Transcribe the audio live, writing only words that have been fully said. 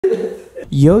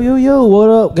Yo, what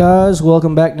up, guys?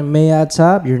 Welcome back to May I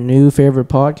Top, your new favorite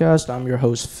podcast. I'm your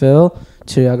host, Phil.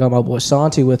 Today, I got my boy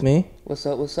Santi with me. What's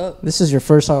up? This is your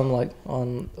first time,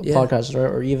 on a podcast, right?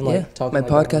 Or even, talking my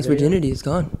podcast virginity is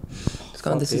gone. It's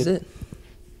gone. This is it.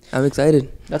 I'm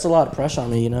excited. That's a lot of pressure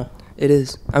on me, you know? It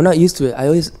is. I'm not used to it. I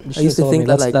used to think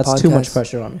that, that's podcasts... too much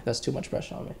pressure on me. That's too much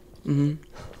pressure on me.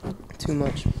 Mm-hmm. Too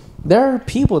much. There are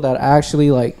people that actually,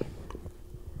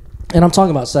 and I'm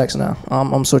talking about sex now.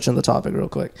 I'm switching the topic real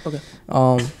quick. Okay.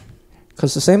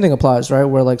 Because the same thing applies, right?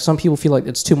 Where, some people feel like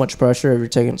it's too much pressure if you're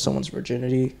taking someone's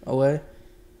virginity away.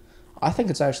 I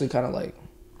think it's actually kind of like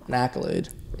an accolade.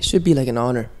 It should be like an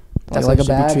honor. That's like a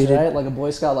badge, right? Like a Boy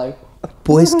Scout, A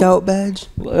Boy Scout badge?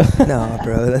 No,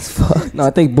 bro, that's fucked. No, I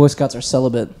think Boy Scouts are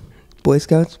celibate. Boy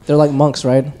Scouts? They're like monks,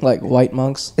 right? Like white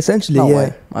monks. Essentially, Not yeah.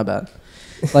 White, my bad.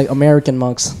 Like American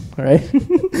monks, right?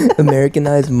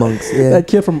 Americanized monks, yeah. That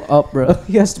kid from Up, bro.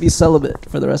 He has to be celibate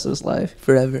for the rest of his life.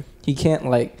 Forever. He can't,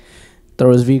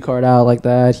 throw his V card out like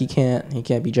that. He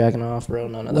can't be jacking off, bro.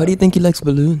 None of that. Why do you think he likes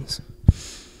balloons?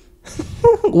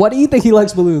 Why do you think he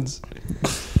likes balloons?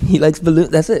 He likes balloons.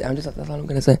 That's it. That's all I'm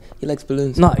gonna say. He likes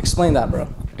balloons. No, explain that,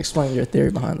 bro. Explain your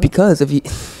theory behind that. Because if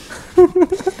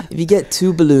you get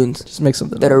two balloons, just make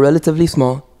something that are relatively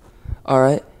small, all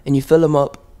right, and you fill them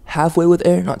up halfway with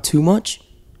air, not too much,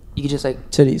 you can just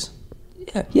titties.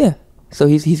 Yeah. So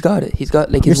he's got it. He's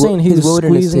got You're saying he was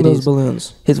squeezing those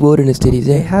balloons. His wilderness titties.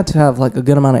 Yeah. They had to have a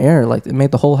good amount of air. It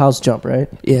made the whole house jump, right?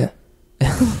 Yeah.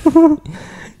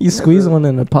 You squeeze one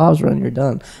and it pops, right, and you're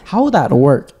done. How would that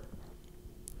work?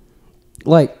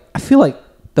 I feel like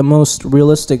the most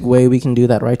realistic way we can do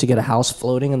that, right, to get a house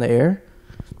floating in the air,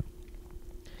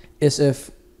 is if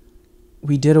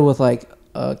we did it with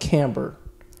a camper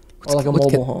or a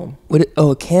mobile home.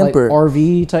 A camper,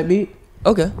 RV type beat.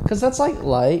 Okay, because that's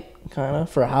light kind of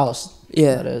for a house.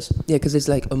 Yeah, that is. Yeah, because it's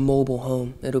a mobile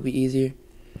home. It'll be easier,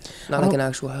 not like an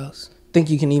actual house.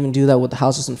 Think you can even do that with the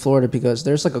houses in Florida because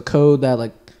there's a code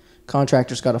that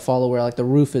contractors got to follow where the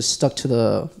roof is stuck to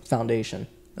the foundation.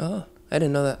 Oh, I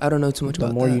didn't know that. I don't know too much about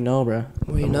that. The more you know, bro.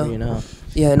 The more you know.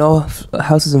 Yeah, and all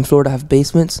houses in Florida have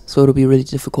basements, so it'll be really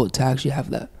difficult to actually have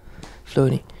that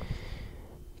floating.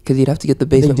 Because you'd have to get the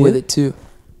basement with it too.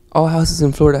 All houses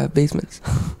in Florida have basements.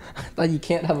 I thought you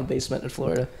can't have a basement in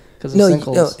Florida because of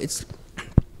sinkholes. No,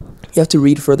 you have to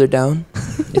read further down.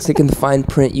 It's in the fine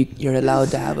print. You're allowed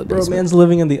to have a basement. Bro, man's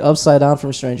living in the Upside Down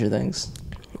from Stranger Things.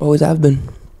 Always have been.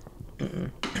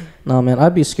 No, man,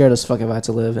 I'd be scared as fuck if I had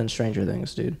to live in Stranger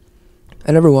Things, dude.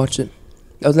 I never watched it.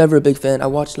 I was never a big fan. I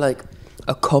watched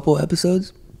a couple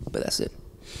episodes, but that's it.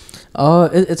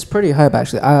 It's pretty hype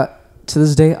actually. To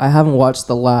this day I haven't watched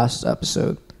the last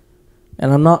episode,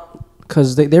 and I'm not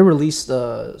because they released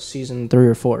season 3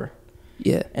 or 4.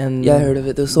 Yeah, and I heard of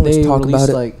it. There's so much talk about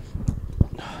it.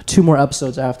 2 more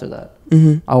episodes after that.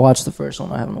 Mm-hmm. I watched the first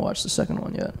one. I haven't watched the second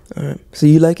one yet. All right. So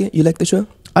you like it? You like the show?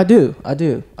 I do. I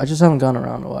just haven't gone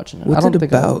around to watching it. What's it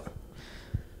about?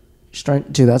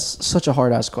 Dude, that's such a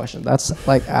hard ass question. That's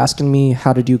like asking me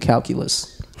how to do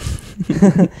calculus.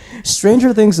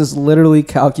 Stranger Things is literally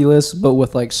calculus, but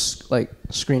with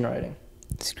screenwriting.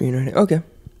 Screenwriting. Okay,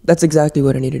 that's exactly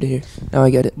what I needed to hear. Now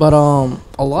I get it. But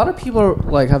a lot of people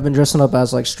are, have been dressing up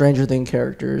as Stranger Things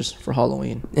characters for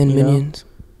Halloween and Minions.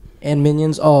 And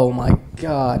Minions. Oh my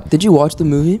god! Did you watch the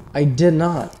movie? I did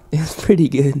not. It was pretty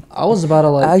good. I was about to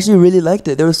I actually really liked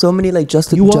it. There were so many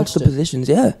juxtapositions.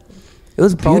 Yeah, it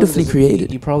was beautifully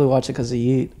created. You probably watch it because of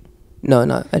Yeet. No,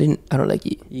 I didn't. I don't like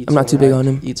Yeet. I'm not too big on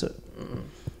him. Yeet's it.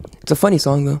 It's a funny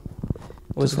song though.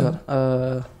 What's it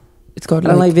called? It's called.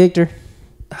 I like Victor.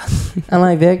 I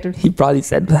like Victor. He probably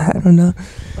said that. I don't know.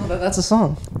 Oh, that's a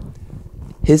song.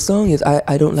 His song is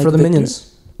I don't like for the Victor.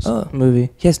 Minions movie.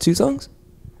 He has 2 songs.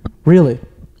 Really?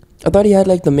 I thought he had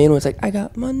the main one. It's I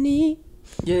got money.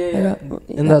 Yeah.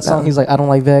 In that song, he's I don't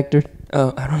like Vector.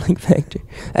 Oh, I don't like Vector.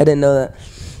 I didn't know that.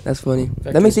 That's funny.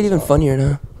 Vector's that makes it even funnier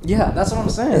now. Yeah, that's what I'm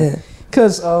saying.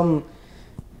 Because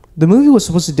the movie was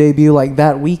supposed to debut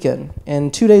that weekend,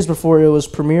 and 2 days before it was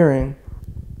premiering,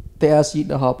 they asked Yeet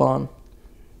to hop on.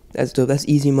 That's dope. That's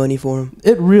easy money for him.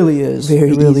 It really is.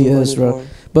 It really is, bro.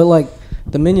 But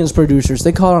the Minions producers,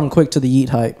 they caught on quick to the Yeet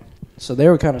hype. So they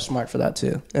were kind of smart for that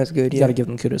too. That's good. You got to give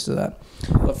them kudos to that.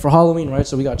 But for Halloween, right?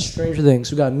 So we got Stranger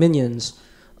Things, we got Minions.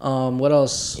 What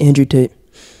else? Andrew Tate.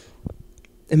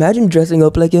 Imagine dressing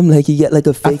up like him, you get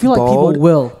a fake bald. I feel like people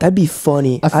will. That'd be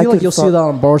funny. I feel like you'll see that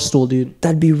on Barstool, dude.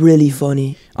 That'd be really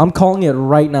funny. I'm calling it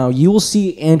right now. You will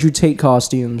see Andrew Tate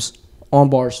costumes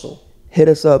on Barstool. Hit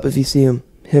us up if you see him.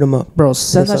 hit him up. Bro,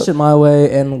 send Hit us that up. shit my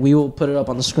way, and we will put it up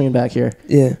on the screen back here.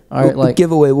 Yeah. All right, like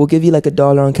giveaway. We'll give you like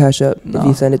 $1 on Cash App if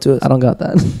you send it to us. I don't got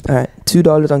that. All right,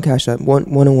 $2 on Cash App. One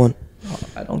and one. Oh,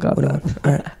 I don't got One that. and one.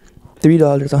 All right,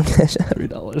 $3 on Cash App.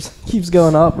 $3 keeps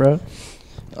going up, bro.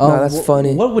 Nah, that's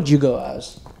funny. What would you go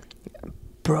as?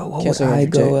 Bro, what Can't would say I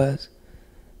Andrew go Tate. as?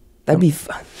 That'd be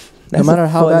fun. No matter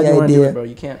how bad you want to do it, bro,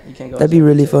 you can't go. That'd be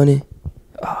really funny.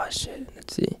 Oh shit.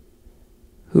 Let's see.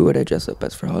 Who would I dress up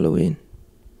as for Halloween?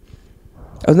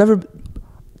 I was never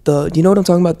do you know what I'm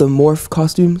talking about? The morph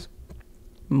costumes.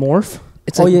 Morph?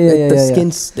 It's like, the yeah.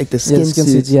 skin, like the skin,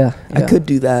 suits. Yeah, I could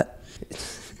do that.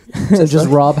 just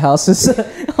rob houses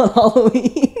on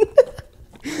Halloween.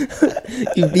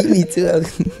 You beat me to it.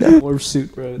 Morph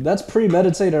suit, bro. That's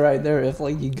premeditated right there. If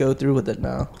like you go through with it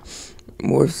now.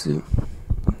 Morph suit.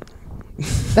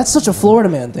 That's such a Florida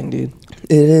man thing, dude.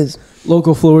 It is.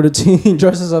 Local Florida teen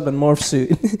dresses up in morph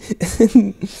suit.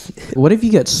 What if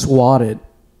you get swatted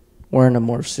wearing a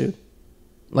morph suit?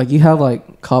 Like you have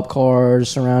like cop cars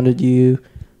surrounded you,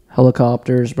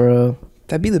 helicopters, bro.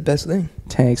 That'd be the best thing.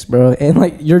 Tanks, bro. And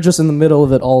like you're just in the middle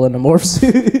of it all in a morph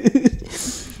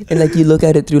suit. And like you look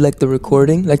at it through like the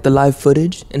recording, like the live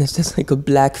footage, and it's just like a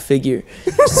black figure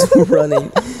just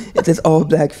running. It's just all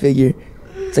black figure.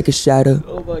 It's like a shadow.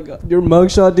 Oh my god. Your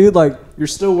mugshot, dude, like you're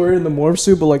still wearing the morph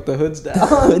suit, but like the hood's down.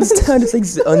 It's down, it's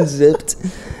like unzipped.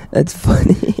 That's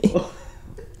funny.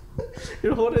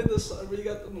 You're holding the side, but you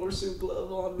got the morph suit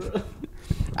glove on, bro.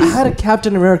 I had a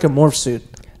Captain America morph suit.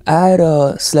 I had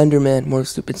a Slender Man morph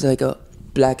suit. It's like a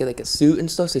black, like a suit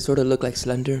and stuff. So they sort of look like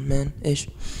Slender Man-ish.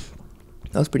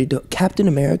 That was pretty dope. Captain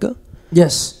America?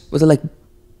 Yes. Was it like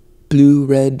blue,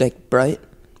 red, like bright?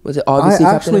 Was it obviously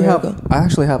Captain America? I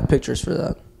actually have pictures for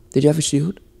that. Did you have a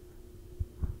shield?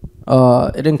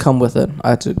 It didn't come with it.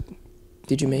 I had to.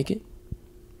 Did you make it?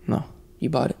 No. You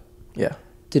bought it? Yeah.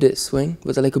 Did it swing?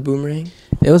 Was it like a boomerang?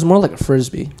 It was more like a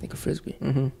frisbee. Like a frisbee.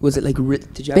 Mm-hmm. Was it like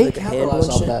did you have like a handle and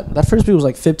off shit? that frisbee was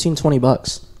like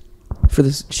 $15-$20 For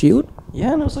this shield?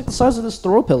 Yeah, and it was like the size of this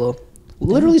throw pillow.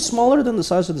 Literally smaller than the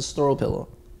size of this throw pillow.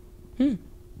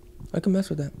 I can mess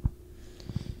with that.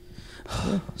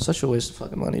 Such a waste of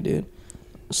fucking money, dude.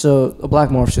 So a black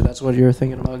morph suit, that's what you're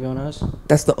thinking about going as?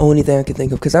 That's the only thing I can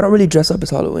think of because I don't really dress up as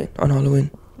Halloween on Halloween.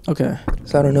 Okay.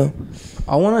 So I don't know.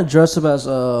 I want to dress up as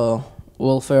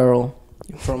Will Ferrell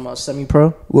from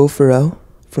Semi-Pro. Will Ferrell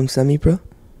from Semi-Pro?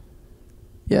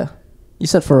 Yeah. You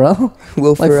said Pharrell?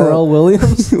 Will like Ferrell. Pharrell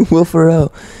Williams? Will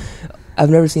Ferrell. I've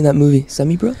never seen that movie.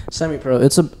 Semi-Pro? Semi-Pro.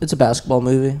 It's a basketball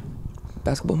movie.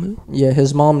 Basketball movie? Yeah,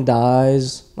 his mom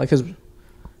dies. Like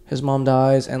his mom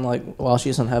dies, and like while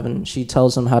she's in heaven, she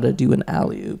tells him how to do an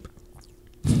alley-oop.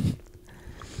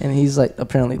 And he's like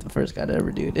apparently the first guy to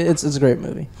ever do it. It's a great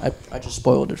movie. I just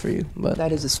spoiled it for you, but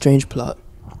That is a strange plot.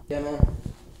 yeah, man.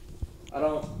 I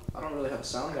don't really have a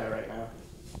sound guy right now.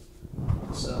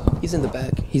 So He's in the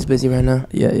back. He's busy right now.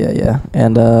 yeah.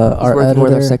 And He's our working editor.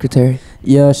 with our secretary.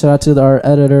 Yeah, shout out to our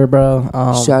editor, bro.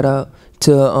 Shout out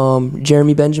to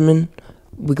Jeremy Benjamin.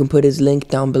 We can put his link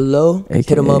down below.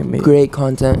 Hit him AKA up. me. Great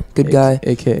content. Good guy.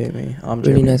 AKA me. I'm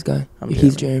Really Jeremy. nice guy. I'm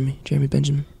He's Jeremy. Jeremy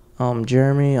Benjamin.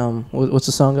 Jeremy. What's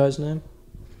the sound guy's name?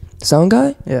 Sound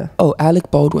guy? Yeah, Oh,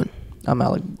 Alec Baldwin. I'm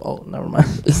Alec. Oh, never mind.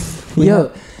 We Yo,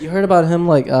 have- you heard about him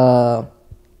like No.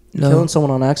 killing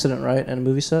someone on accident, right? In a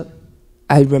movie set.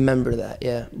 I remember that,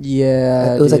 yeah.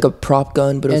 Yeah, It was like dude. a prop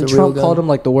gun, but it And was a real Trump gun. called him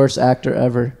like the worst actor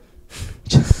ever.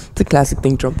 It's a classic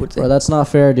thing Trump would say. Bro, that's not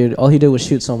fair, dude. All he did was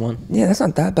shoot someone. Yeah, that's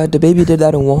not that bad. The baby did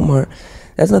that in Walmart.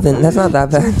 That's nothing. That's not that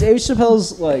bad. Dave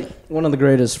Chappelle's like one of the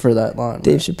greatest for that line.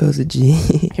 Dave Chappelle's a G.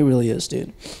 He really is,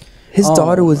 dude. His Oh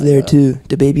daughter was my there God. too.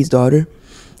 The baby's daughter.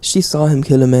 She saw him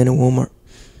kill a man in Walmart.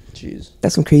 Jeez.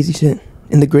 That's some crazy shit.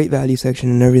 In the great value section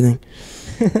and everything.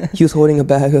 He was holding a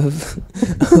bag of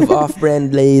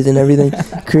off-brand Lay's and everything.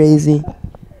 Crazy.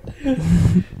 He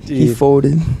Dude.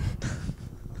 folded.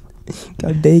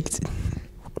 Got baked.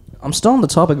 I'm still on the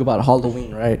topic about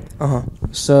Halloween, right? Uh-huh.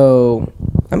 So,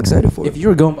 I'm excited for if it. you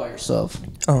were going by yourself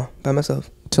By myself.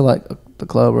 to like the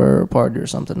club or a party or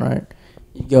something, right?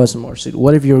 You go as a morph suit.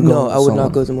 What if you were going? No, with I would someone?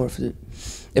 not go to morph suit.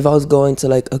 If I was going to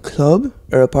like a club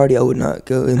or a party, I would not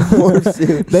go in morph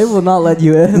suit. They will not let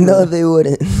you in. No, they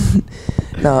wouldn't.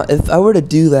 Now, if I were to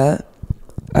do that,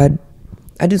 I'd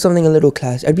do something a little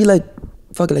classy. I'd be like,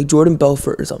 like Jordan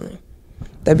Belfort or something.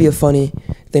 That'd be a funny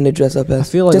thing to dress up as. I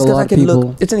feel like just a 'cause lot I of can people-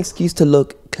 look. It's an excuse to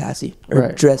look classy or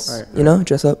Right, dress. right, You know,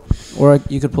 dress up. Or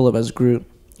you could pull up as Groot.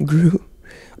 Groot,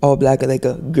 all black with like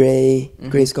a gray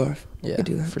scarf. Yeah, Could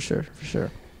do that. for sure.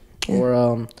 Yeah.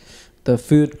 Or the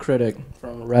food critic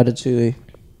from Ratatouille.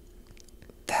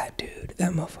 That dude,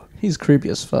 that motherfucker. He's creepy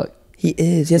as fuck. He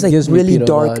is. He has He like gives me really pedo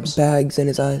dark vibes. bags in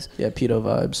his eyes. Yeah, pedo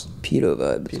vibes. Pedo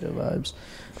vibes. Pedo vibes.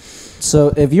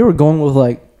 So if you were going with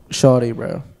like shawty,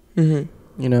 bro,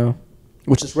 Mm-hmm. you know,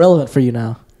 which is relevant for you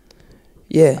now.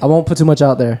 Yeah. I won't put too much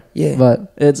out there. Yeah.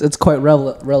 But it's quite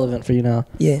relevant for you now.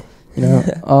 Yeah. You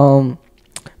know,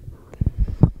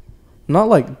 not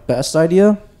like best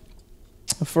idea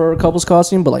for a couple's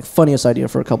costume, but like funniest idea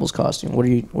for a couple's costume. What are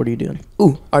you doing?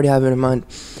 Ooh, already have it in mind.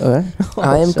 Okay.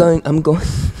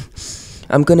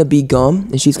 I'm gonna be gum,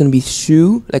 and she's gonna be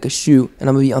shoe, like a shoe, and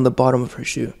I'm gonna be on the bottom of her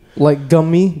shoe. Like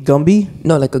Gumby?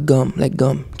 No, like a gum, like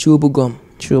gum, chewable gum.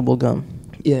 Chewable gum.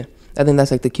 Yeah, I think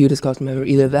that's like the cutest costume ever.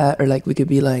 Either that, or like we could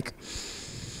be like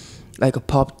a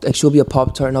pop. Like she'll be a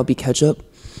Pop-Tart, and I'll be ketchup,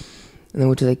 and then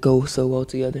we'll just like go so well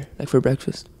together, like for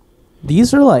breakfast.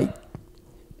 These are like.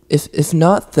 If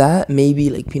not that, maybe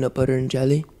like peanut butter and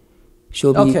jelly.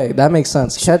 She'll be Okay, that makes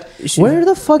sense. Where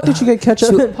the fuck did you get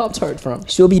ketchup and Pop-Tart from?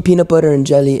 She'll be peanut butter and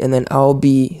jelly, and then I'll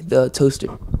be the toaster.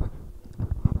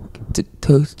 To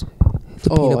toast the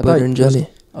peanut butter and jelly.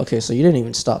 Okay, so you didn't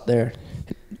even stop there.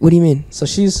 What do you mean? So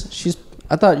she's.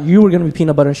 I thought you were gonna be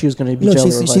peanut butter and she was gonna be No,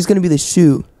 jelly. she's gonna be the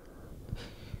shoe.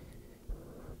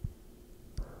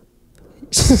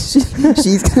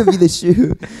 She's gonna be the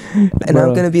shoe, and Bro.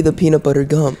 I'm gonna be the peanut butter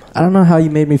gum. I don't know how you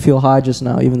made me feel high just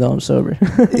now, even though I'm sober.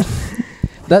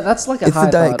 That's like a It's high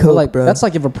the Diet thought, Coke, like, bro. That's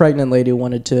like if a pregnant lady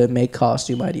wanted to make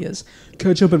costume ideas.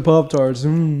 Ketchup and Pop-Tarts.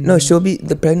 No,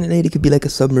 the pregnant lady could be like a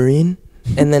submarine,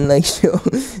 and then like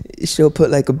she'll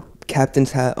put like a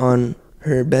captain's hat on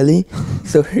her belly,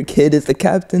 so her kid is the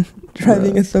captain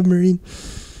driving a submarine.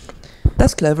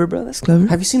 That's clever, bro. That's clever.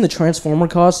 Have you seen the Transformer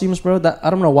costumes, bro? I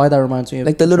don't know why that reminds me of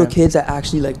Like the little kids that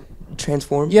actually like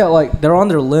transform. Yeah, like they're on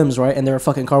their limbs, right? And they're a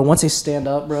fucking car. Once they stand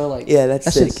up, bro, like Yeah,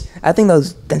 that's sick. just- I think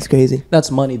that's crazy.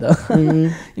 that's money though.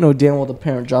 You know, damn well the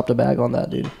parent dropped a bag on that,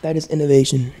 dude. That is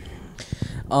innovation.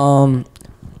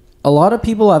 A lot of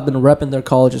people have been repping their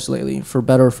colleges lately, for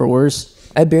better or for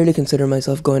worse. I barely consider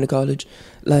myself going to college.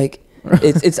 Like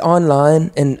it's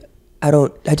online, and I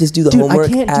just do the Dude, homework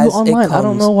I can't as do online. it comes. I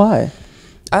don't know why.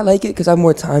 I like it because I have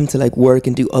more time to like work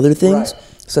and do other things. Right.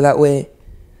 So that way,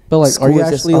 But like, are school you is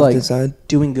just actually off like the side.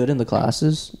 doing good in the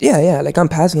classes? Yeah. Like I'm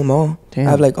passing them all. Damn.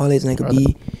 I have like all A's and like a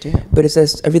B. Damn. But it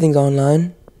says everything's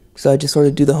online, so I just sort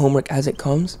of do the homework as it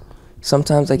comes.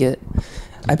 Sometimes I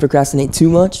procrastinate too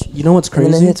much. You know what's And then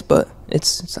it crazy, hits, but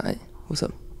it's alright. What's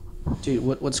up? dude?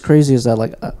 What's crazy is that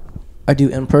like I do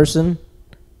in person,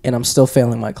 and I'm still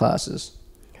failing my classes.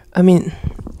 I mean,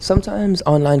 sometimes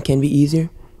online can be easier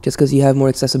just because you have more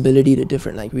accessibility to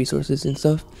different like resources and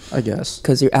stuff. I guess.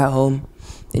 Because you're at home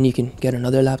and you can get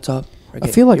another laptop. I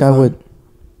feel like I would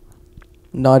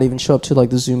not even show up to like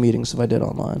the Zoom meetings if I did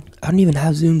online. I don't even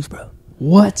have Zooms, bro.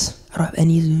 What? I don't have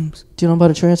any Zooms. Dude, I'm about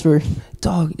to transfer.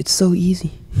 Dog, it's so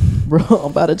easy. Bro,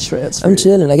 I'm about to transfer. I'm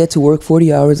chilling. I get to work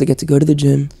 40 hours. I get to go to the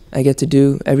gym. I get to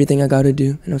do everything I gotta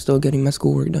do. And I'm still getting my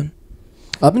schoolwork done.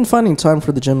 I've been finding time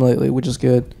for the gym lately, which is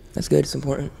good. That's good. It's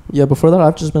important. Yeah, before that,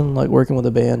 I've just been like working with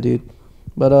a band, dude.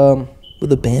 But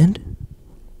With a band?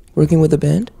 Working with a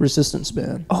band? resistance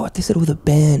band. Oh, they said with a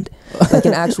band. Like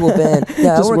an actual band.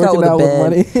 Yeah, Just I work out with working a out with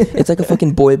band. money. It's like a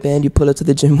fucking boy band you pull up to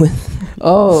the gym with.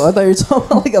 Oh, I thought you were talking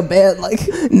about like a band, like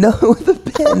No, with a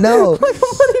band. No. like a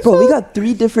money Bro, we got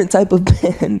 3 different type of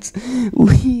bands.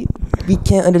 We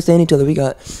can't understand each other. We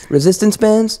got resistance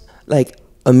bands, like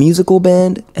a musical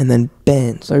band, and then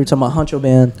bands. So you're talking about Huncho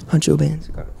band, Huncho bands.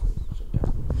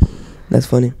 That's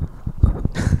funny.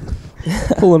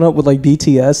 pulling up with like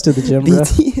BTS to the gym, bro.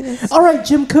 BTS. All right,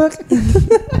 Jim Cook.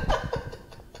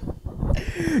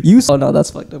 Oh no,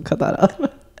 that's fucked up. Cut that out.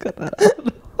 Cut that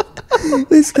out.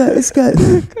 This guy.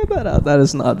 Cut that out. That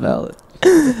is not valid.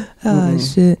 Ah,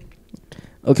 shit.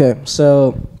 Okay,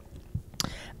 so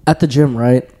at the gym,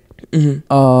 right?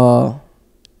 Mm-hmm.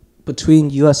 Between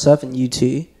USF and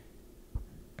UT,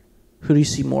 who do you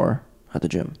see more at the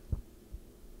gym?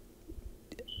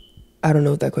 I don't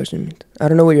know what that question means. I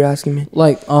don't know what you're asking me.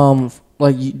 Like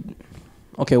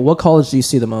okay, what college do you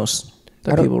see the most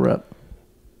that people rep?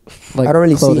 Like I don't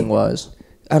really see- clothing wise.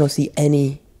 I don't see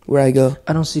any where I go.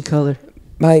 I don't see color.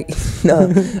 No, I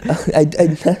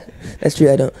that's true.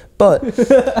 I don't. But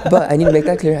I need to make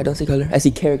that clear. I don't see color. I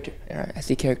see character. All right, I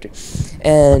see character.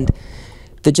 And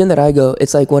the gym that I go,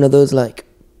 it's like one of those like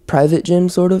private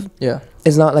gyms, sort of. Yeah.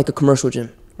 It's not like a commercial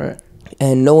gym. Right.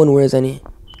 And no one wears any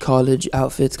college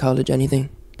outfits, college anything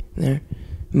there.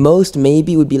 Most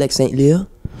maybe would be like St. Leo,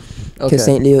 because Okay.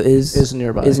 St. Leo is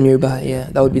nearby. Is nearby. Yeah,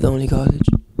 that would be the only college.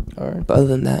 All right. But other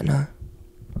than that, nah.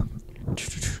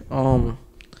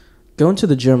 Going to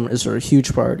the gym is a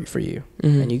huge priority for you,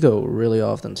 Mhm. and you go really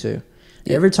often too.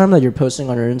 Every time that you're posting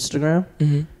on your Instagram,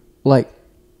 like,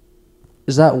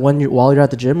 is that while you're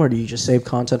at the gym, or do you just save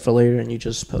content for later and you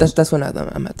just post? That's when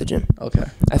I'm at the gym. Okay.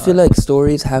 I feel like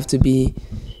stories have to be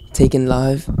taken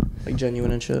live. Like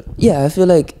genuine and shit. Yeah, I feel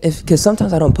like because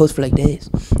sometimes I don't post for like days,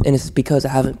 and it's because I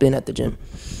haven't been at the gym,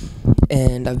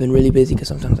 and I've been really busy because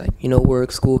sometimes like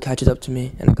work, school catches up to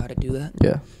me, and I gotta do that.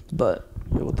 Yeah. But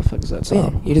What the fuck is that yeah,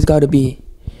 sound? you just gotta be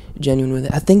genuine with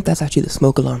it. I think that's actually the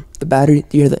smoke alarm. The battery,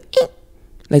 you hear the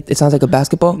like it sounds like a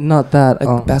basketball, Not that.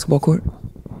 like basketball court.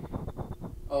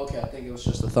 Okay, I think it was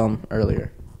just a thumb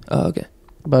earlier. Oh, okay.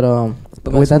 But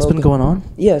But my wait, that's been smoke- going on?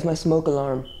 Yeah, it's my smoke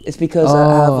alarm. It's because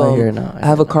I hear it now. I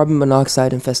have a carbon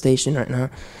monoxide infestation right now.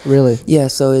 Really? Yeah,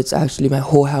 so it's actually my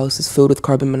whole house is filled with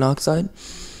carbon monoxide,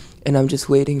 and I'm just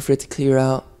waiting for it to clear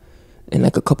out in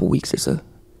like a couple weeks or so.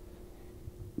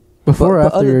 Before or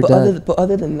after you're dead? But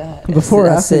other than that, Before or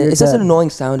that's after it. you're It's just an dead?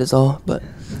 annoying sound is all, but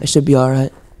it should be all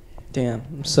right.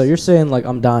 Damn. So you're saying like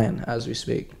I'm dying as we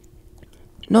speak?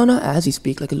 No, not as you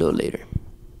speak, like a little later.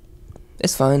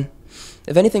 It's fine.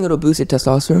 If anything, it'll boost your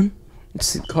testosterone.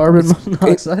 It's Carbon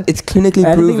monoxide? It's clinically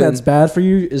Anything proven. that's bad for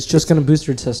you is just gonna boost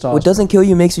your testosterone. What doesn't kill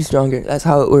you makes you stronger. That's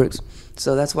how it works.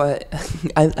 So that's why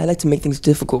I like to make things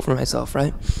difficult for myself,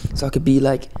 right? So I could be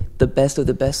like the best of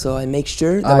the best. So I make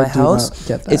sure that I my do house not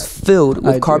get that. is filled I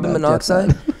with do carbon not get monoxide,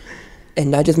 that.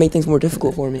 and I just make things more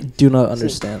difficult for me. Do not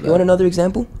understand You want that. another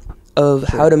example of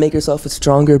Sure. how to make yourself a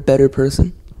stronger, better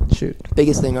person? Shoot.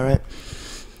 Biggest thing, all right?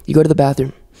 You go to the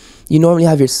bathroom. You normally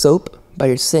have your soap by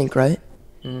your sink, right?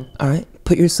 All right?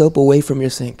 Put your soap away from your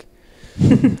sink.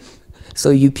 So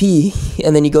you pee,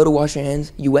 and then you go to wash your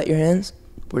hands. You wet your hands.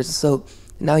 Where's the soap?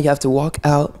 Now you have to walk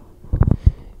out.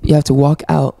 You have to walk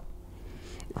out,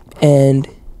 and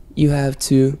you have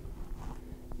to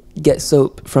get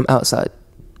soap from outside.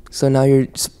 So now you're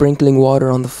sprinkling water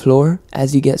on the floor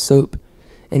as you get soap,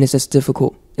 and it's just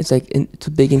difficult. It's like it's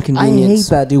a big I inconvenience.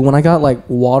 hate that, dude. When I got like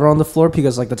water on the floor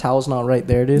because like the towel's not right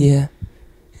there, dude. Yeah.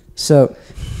 So,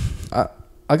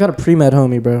 I got a pre-med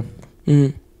homie, bro.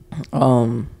 Mm.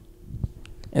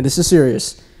 And this is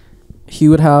serious. He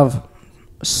would have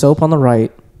soap on the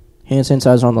right, hand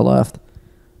sanitizer on the left,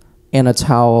 and a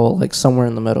towel like somewhere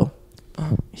in the middle.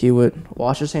 He would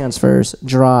wash his hands first,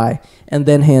 dry, and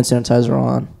then hand sanitizer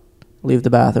on. Leave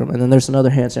the bathroom, and then there's another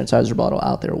hand sanitizer bottle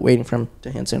out there waiting for him to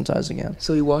hand sanitize again.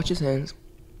 So he washes hands,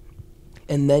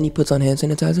 and then he puts on hand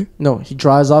sanitizer, No, he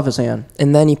dries off his hand,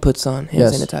 and then he puts on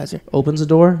hand Yes. sanitizer. opens the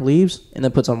door, leaves, and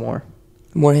then puts on more.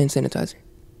 More hand sanitizer.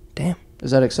 Damn. Is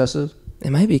that excessive?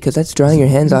 It might be because that's drying your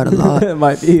hands out a lot. It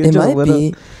might be. It Just a might little.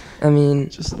 be. I mean,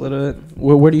 Just a little bit.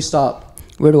 Where do you stop?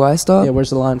 where do I stop? Yeah, where's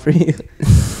the line for you?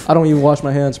 I don't even wash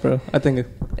my hands, bro. I think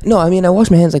No, I mean, I wash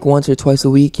my hands like once or twice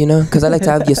a week, because I like to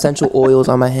have the essential oils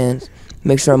on my hands.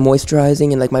 Make sure I'm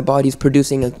moisturizing and like my body's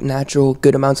producing a natural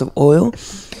good amounts of oil.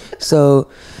 So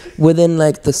within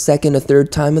like the second or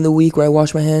third time in the week where I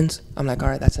wash my hands, I'm like, all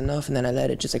right, that's enough. And then I let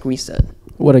it just like reset.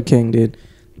 what a king, dude.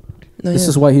 No, This yeah.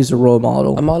 is why he's a role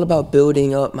model. I'm all about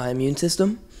building up my immune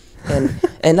system.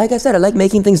 And like I said, I like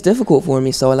making things difficult for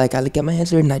me. So I get my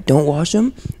hands dirty and I don't wash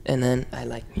them. And then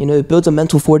it builds a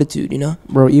mental fortitude,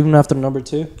 Bro, even after number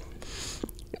 2?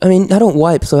 I mean, I don't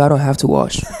wipe, so I don't have to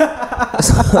wash.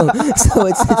 so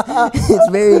it's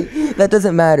very, that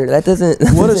doesn't matter. That doesn't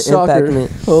impact me.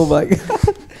 Oh my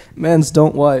god. Men's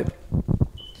don't wipe.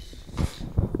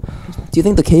 Do you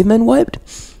think the cavemen wiped?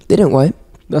 They didn't wipe.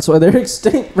 That's why they're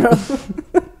extinct, bro.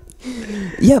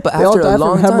 Yeah, but They all after die a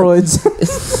long from hemorrhoids.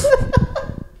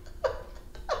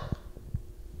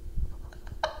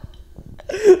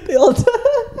 They all die.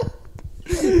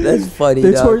 That's funny,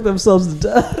 They dog. twerk themselves to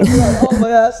death. Like, oh my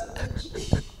ass.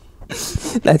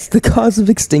 That's the cause of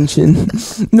extinction,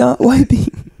 not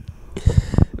wiping.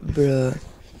 Bruh.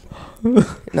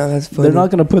 No, that's funny. They're not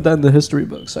gonna put that in the history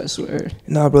books, I swear.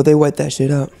 Nah, bro, they wipe that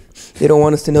shit out. They don't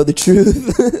want us to know the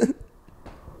truth.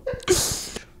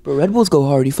 Bro, Red Bulls go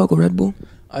hard. You fuck with Red Bull?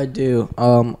 I do.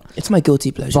 It's my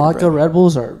guilty pleasure. Vodka bro. Red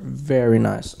Bulls are very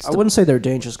nice. I wouldn't say they're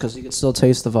dangerous because you can still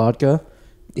taste the vodka.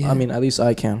 Yeah. I mean, at least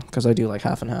I can because I do like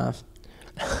half and half.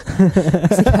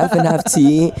 It's like half and half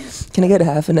tea. Can I get a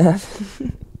half and half?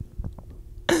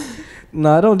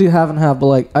 No, I don't do half and half, but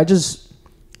like I just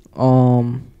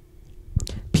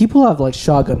people have like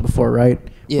shotgun before, right?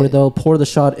 Yeah. Where they'll pour the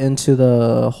shot into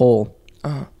the hole.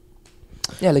 Uh-huh.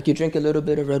 Yeah, like you drink a little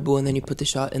bit of Red Bull and then you put the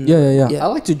shot in. Yeah. I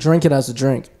like to drink it as a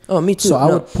drink. Oh, me too. So I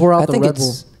would pour out I the think Red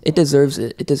Bull. it deserves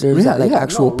it. It deserves that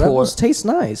actual Red pour. Bulls taste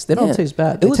nice. They don't Yeah. taste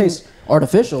bad. It They was- taste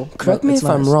artificial. Correct but me it's if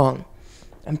I'm nice. wrong.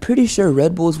 I'm pretty sure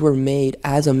Red Bulls were made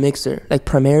as a mixer, like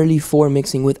primarily for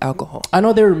mixing with alcohol. I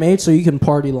know they were made so you can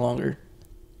party longer.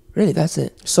 Really, that's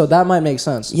it. So that might make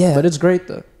sense. Yeah. But it's great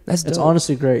though. That's dope. It's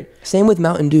honestly great. Same with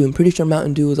Mountain Dew. I'm pretty sure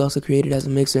Mountain Dew was also created as a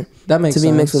mixer. That makes sense.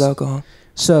 To be mixed with alcohol.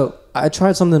 So I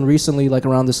tried something recently, like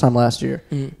around this time last year.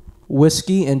 Mm.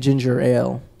 Whiskey and ginger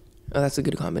ale. Oh, that's a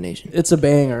good combination. It's a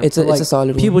banger. It's a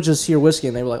solid one. People just hear whiskey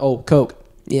and they were like, oh, Coke.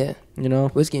 Yeah. You know?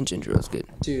 Whiskey and ginger ale is good.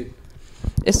 Dude.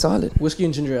 It's solid. Whiskey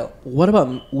and ginger ale. What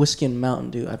about whiskey and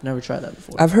Mountain Dew? I've never tried that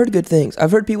before. I've heard good things.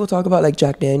 I've heard people talk about like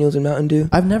Jack Daniels and Mountain Dew.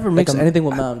 I've never mixed anything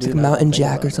with Mountain Dew. Like Mountain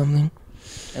Jack or something.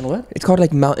 And what? It's called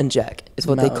like Mountain Jack. Is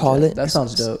what Mountain they call Jack. it. That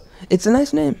sounds dope. It's a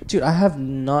nice name. Dude, I have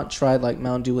not tried like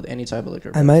Mountain Dew with any type of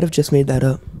liquor. I might have just made that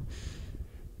up.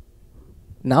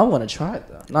 Now I want to try it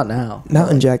though. Not now.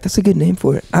 Mountain Jack. That's a good name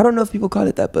for it. I don't know if people call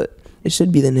it that, but it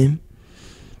should be the name.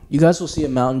 You guys will see a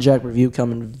Mountain Jack review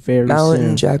coming very soon.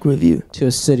 Mountain Jack review. To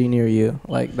a city near you.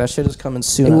 Like, that shit is coming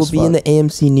soon. It will be in the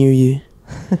AMC near you.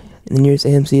 In the nearest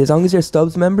AMC. As long as you're a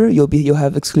Stubbs member, you'll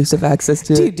have exclusive access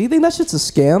to it. Dude, do you think that shit's a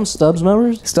scam, Stubbs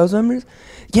members? Stubbs members?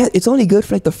 Yeah, it's only good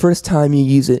for like the first time you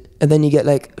use it. And then you get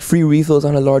like free refills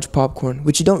on a large popcorn,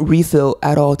 which you don't refill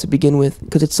at all to begin with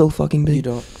because it's so fucking big. You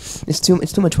don't. It's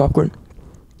too much popcorn.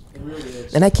 It really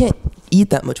is. And I can't eat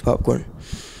that much popcorn.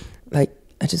 Like,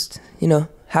 I just,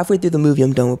 halfway through the movie,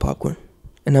 I'm done with popcorn.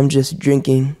 And I'm just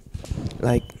drinking,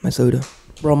 like, my soda.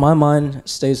 Bro, my mind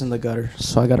stays in the gutter,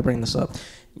 so I gotta bring this up.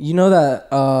 You know that,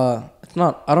 it's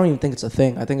not, I don't even think it's a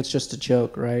thing. I think it's just a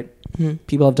joke, right? Hmm.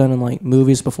 People have done in, like,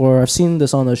 movies before. I've seen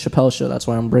this on the Chappelle Show. That's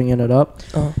why I'm bringing it up.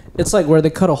 Oh. It's like where they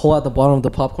cut a hole at the bottom of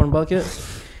the popcorn bucket,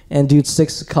 and dude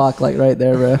sticks a cock, like, right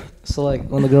there, bro. So, like,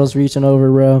 when the girl's reaching over,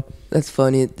 bro. That's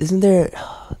funny. Isn't there,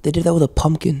 they did that with a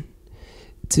pumpkin.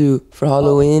 Too for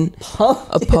Halloween.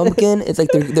 A pumpkin. It's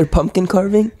like their pumpkin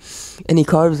carving, and he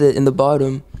carves it in the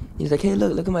bottom. He's like, "Hey,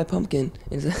 look at my pumpkin."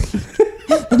 And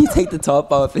then you take the top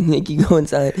off, and like you go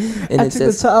inside, and it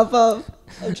says, the top off.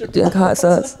 "Drink hot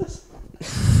sauce."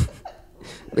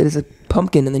 But it's a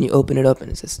pumpkin, and then you open it up, and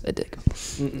it's just a dick.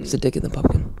 Mm-mm. It's a dick in the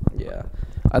pumpkin. Yeah,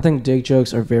 I think dick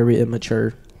jokes are very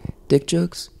immature. Dick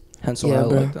jokes. Hence why I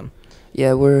like them.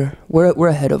 Yeah, we're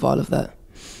ahead of all of that.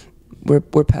 We're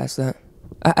past that.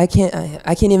 I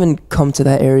can't even come to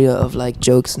that area of like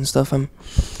jokes and stuff. I'm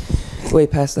way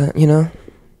past that,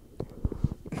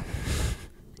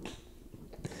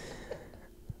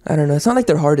 I don't know. It's not like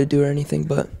they're hard to do or anything,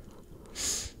 but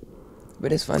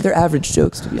it's fine. They're average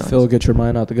jokes, to be honest. Phil, get your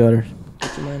mind out the gutter.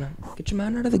 Get your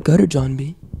mind out of the gutter, John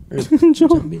B. Or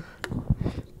John B.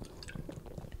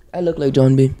 I look like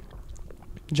John B.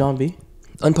 John B?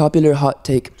 Unpopular hot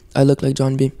take. I look like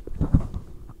John B.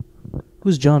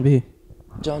 Who's John B?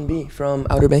 John B. from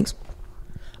Outer Banks.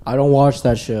 I don't watch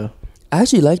that show. I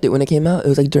actually liked it when it came out. It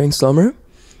was like during summer.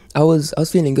 I was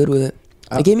feeling good with it.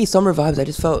 It gave me summer vibes. I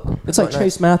just felt it's like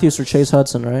Chase Matthews or Chase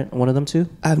Hudson, right? One of them two.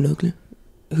 I have no clue.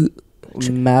 Who?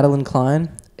 Madeline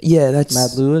Klein. Yeah, that's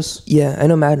Matt Lewis. Yeah, I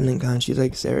know Madeline Klein. She's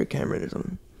like Sarah Cameron or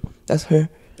something. That's her.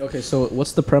 Okay, so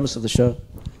what's the premise of the show?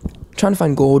 Trying to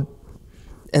find gold,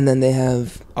 and then they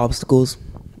have obstacles,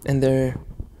 and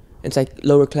it's like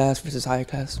lower class versus higher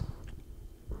class.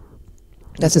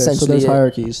 That's essentially so there's it.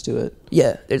 hierarchies to it.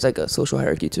 Yeah, there's like a social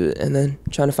hierarchy to it, and then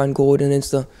trying to find gold, and it's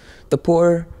the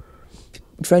poor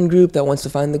friend group that wants to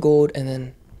find the gold, and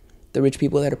then the rich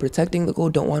people that are protecting the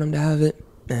gold don't want them to have it,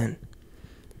 and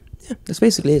yeah, that's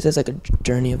basically it. It's like a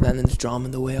journey of that, and then there's drama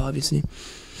in the way, obviously.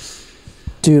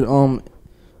 Dude,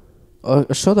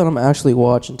 a show that I'm actually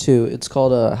watching too. It's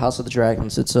called House of the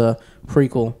Dragons. It's a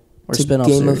prequel or spin-off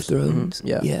Game series. of Thrones. Mm-hmm.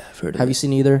 Yeah, yeah, I've heard of it. Have you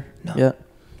seen either? No. Yeah.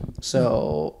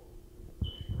 So.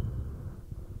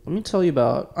 Let me tell you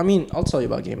about... I'll tell you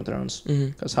about Game of Thrones.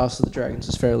 Because House of the Dragons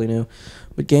is fairly new.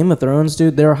 But Game of Thrones,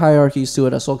 dude, there are hierarchies to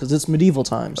it as well. Because it's medieval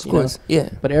times, of course, yeah.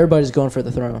 But everybody's going for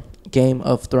the throne. Game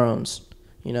of Thrones,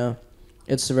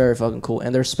 It's very fucking cool.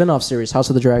 And their spin-off series,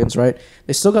 House of the Dragons, right?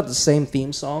 They still got the same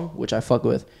theme song, which I fuck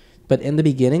with. But in the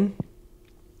beginning,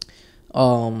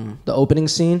 the opening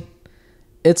scene,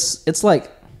 it's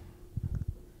like...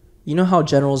 You know how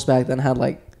generals back then had,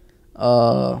 like...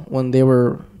 when they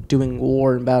were... doing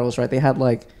war and battles, right? They had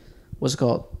like, what's it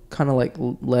called? Kind of like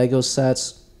Lego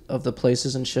sets of the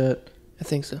places and shit. I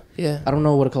think so. Yeah. I don't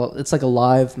know what to call it. It's like a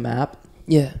live map.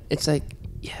 Yeah. It's like,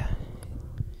 yeah.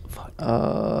 Fuck.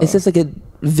 It's just like a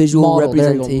visual model,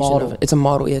 representation model. of it. It's a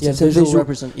model. Yeah. It's a visual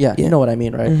represent. Yeah, you know what I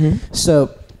mean, right? Mm-hmm.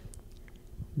 So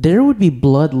there would be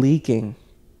blood leaking,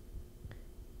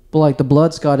 but like the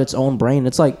blood's got its own brain.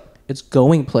 It's like it's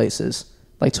going places.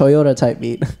 Like Toyota type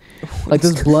beat. Like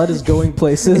this blood is going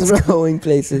places. It's going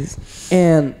places.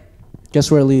 And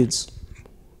guess where it leads?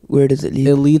 Where does it lead?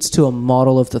 It leads to a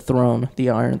model of the throne,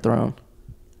 the Iron Throne.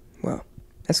 Wow.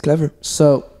 That's clever.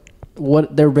 So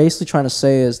what they're basically trying to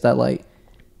say is that like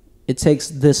it takes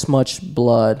this much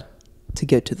blood to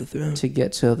get to the throne. To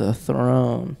get to the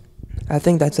throne. I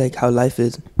think that's like how life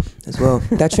is as well.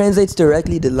 That translates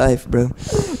directly to life, bro.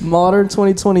 Modern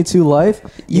 2022 life,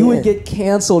 you Yeah. would get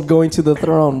canceled going to the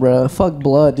throne, bro. Fuck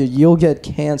blood, dude. You'll get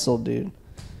canceled, dude.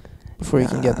 Before you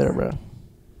can get there, bro.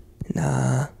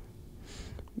 Nah.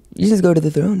 You just go to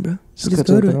the throne, bro. Just You go just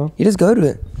to go the to throne? it. You just go to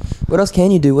it. What else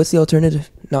can you do? What's the alternative?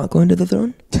 Not going to the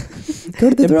throne? Go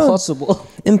to the throne. Impossible.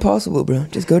 Impossible, bro.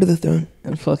 Just go to the throne.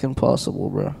 And fucking possible,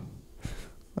 bro.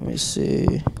 Let me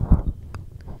see.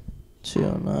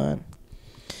 209.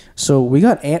 So we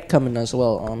got Ant coming as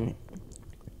well.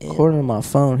 According to my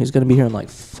phone, he's gonna be here in like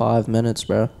 5 minutes,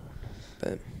 bro.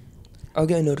 But I'll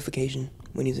get a notification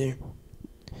when he's here.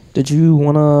 Did you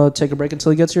wanna take a break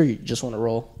until he gets here? Or you just wanna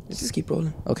roll? Let's just keep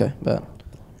rolling. Okay, bet.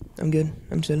 I'm good.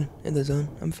 I'm chilling in the zone.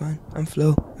 I'm fine. I'm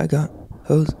flow. I got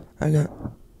hose. I got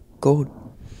gold.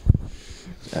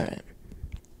 All right.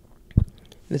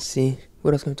 Let's see.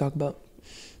 What else can we talk about?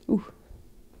 Ooh.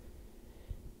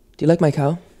 Do you like my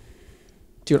cow?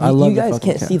 Dude, I love you your guys fucking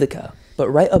can't cow. see the cow, but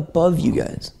right above you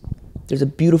guys, there's a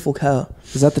beautiful cow.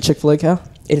 Is that the Chick-fil-A cow?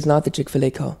 It is not the Chick-fil-A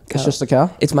cow. It's just a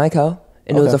cow? It's my cow,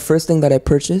 and it was Okay. the first thing that I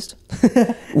purchased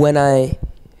when I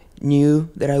knew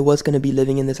that I was gonna be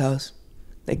living in this house.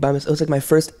 Like by myself. It was like my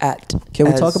first act. Can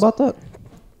we as- talk about that?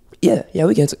 Yeah,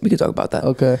 we can talk about that.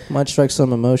 Okay. Might strike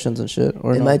some emotions and shit.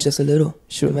 Or It not. might just a little.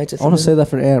 Shoot. It might just I want a to say little. that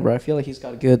for Ant, bro. I feel like he's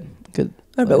got a good. All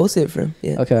right, but we'll say it for him.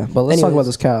 Yeah. Okay, but let's talk Anyways, about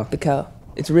this cow. The cow.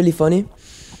 It's really funny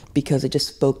because it just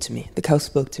spoke to me. The cow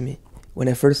spoke to me when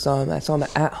I first saw him. I saw him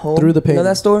at home. Through the You know painting.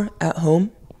 that store? At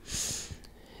home.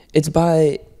 It's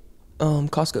by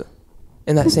Costco,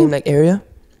 in that same like area,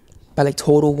 by like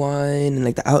Total Wine and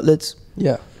like the outlets.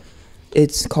 Yeah.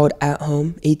 It's called At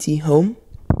Home, AT Home.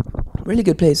 Really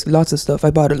good place. Lots of stuff. I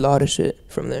bought a lot of shit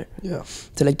from there Yeah.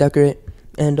 to like decorate.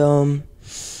 And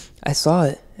I saw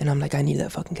it and I'm like, I need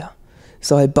that fucking cow.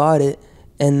 So I bought it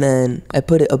and then I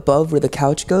put it above where the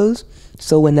couch goes.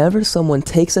 So whenever someone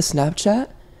takes a Snapchat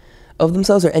of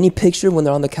themselves or any picture when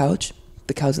they're on the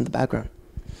cow's in the background.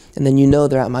 And then you know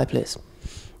they're at my place.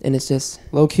 And it's just,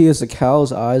 Low key, is the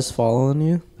cow's eyes following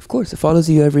you? of course, it follows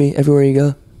you everywhere you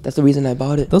go. That's the reason I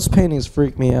bought it. Those paintings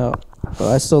freak me out,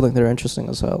 but I still think they're interesting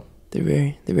as hell. They're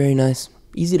very nice.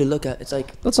 Easy to look at. It's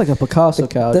like, That's like a Picasso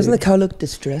cow. doesn't dude. the cow look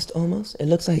distressed almost? It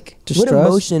looks like, Distressed? what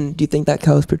emotion do you think that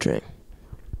cow is portraying?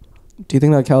 Do you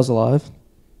think that cow's alive?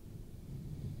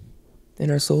 In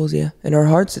our souls, yeah. In our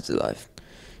hearts, it's alive.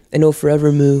 And it'll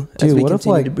forever moo as Dude, we what if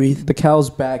continue like to breathe. the cow's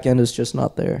back end is just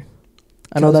not there?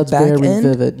 I know Cow's that's back very end?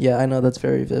 vivid. Yeah, I know that's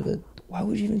very vivid. Why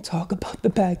would you even talk about the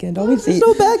back end? All we see, There's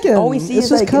no back end. all we see It's is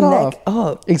just like cut neck off.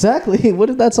 up. Exactly. What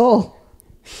if that's all?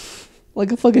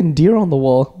 Like a fucking deer on the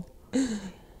wall.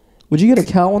 Would you get a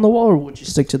cow on the wall or would you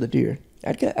stick to the deer?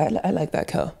 I like that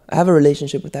cow. I have a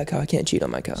relationship with that cow. I can't cheat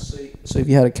on my cow. So if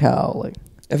you had a cow, like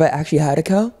If I actually had a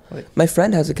cow, Like- my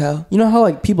friend has a cow. you know how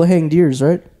like people hang deers,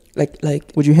 right?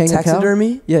 Like Would you hang a cow?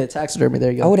 taxidermy? Yeah, taxidermy.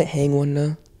 There you go. I wouldn't hang one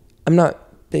now. I'm not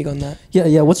big on that.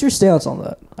 Yeah. What's your stance on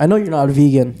that? I know you're not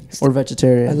vegan or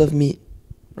vegetarian. I love meat.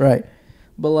 Right.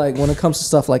 But like when it comes to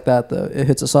stuff like that, though, it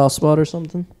hits a soft spot or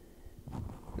something.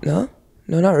 No,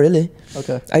 not really.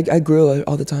 Okay. I grill it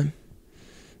all the time.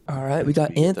 All right, we got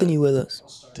Did we get Anthony with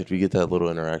us. Did we get that little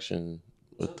interaction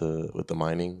with the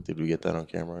mining? Did we get that on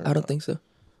camera? or I don't not? think so.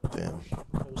 Damn.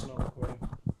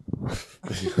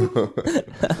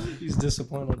 He's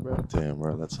disappointed, bro. Damn,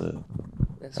 bro.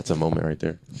 That's a moment right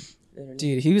there.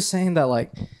 Dude, he was saying that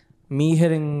like me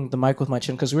hitting the mic with my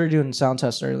chin because we were doing sound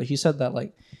tests earlier. He said that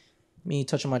like me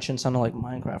touching my chin sounded like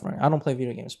Minecraft. Right? I don't play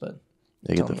video games, but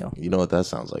Yeah, Tell me, yo. you know what that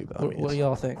sounds like, though. I what, mean, what do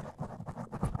y'all think?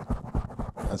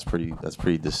 that's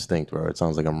pretty distinct, bro. It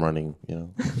sounds like I'm running. You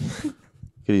know,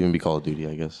 could even be Call of Duty,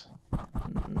 I guess.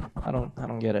 I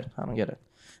don't get it. I don't get it.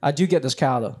 I do get this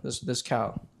cow though. This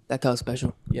cow. That cow's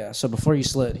special. Yeah. So before you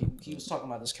slid, he was talking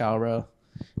about this cow, bro,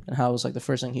 and how it was like the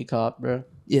first thing he caught, bro.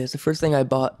 Yeah, it's the first thing I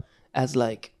bought as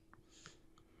like,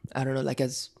 I don't know, like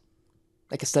as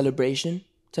like a celebration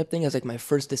type thing, as like my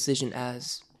first decision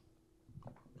as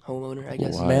homeowner, I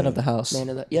guess. Why? Man of the house. Man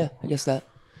of that. Yeah, I guess that.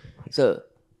 So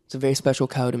it's a very special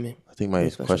cow to me. I think my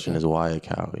Very special question cow. is why a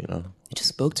cow. You know. It just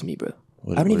spoke to me, bro.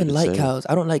 What- I don't what even did it like say? cows.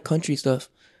 I don't like country stuff.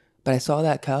 But I saw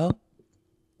that cow,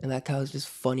 and that cow is just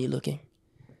funny looking.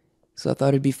 So I thought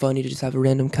it'd be funny to just have a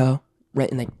random cow right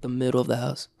in like the middle of the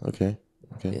house. Okay.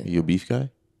 Yeah. You a beef guy?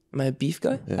 Am I a beef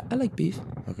guy? Yeah. I like beef.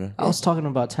 Okay. I was talking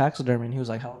about taxidermy, and he was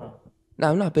like, "Hell no."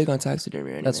 No, I'm not big on taxidermy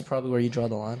or anything. That's probably where you draw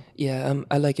the line. Yeah,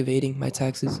 I like evading my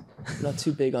taxes. I'm not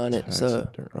too big on it. So,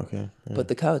 Okay. Yeah. but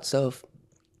the cow itself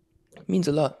means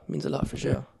a lot. Means a lot for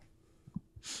sure.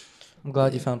 I'm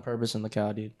glad you found purpose in the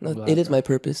cow, dude. I'm No, glad. it is my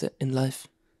purpose in life.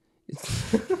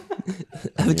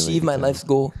 I've achieved my life's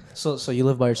goal. So you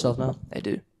live by yourself now? I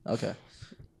do. Okay.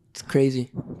 It's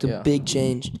crazy. It's a big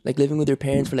change. Like living with your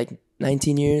parents for like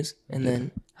 19 years, and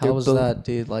then how was that,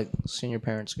 dude? Like seeing your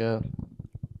parents go.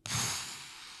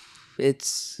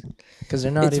 It's because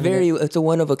they're not. It's it's a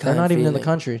one of a kind. They're not even in the feeling.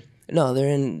 country. No,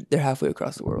 they're halfway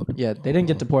across the world. Yeah, they didn't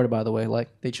get deported, by the way. Like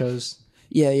they chose.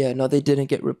 Yeah. No, they didn't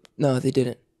get. No, they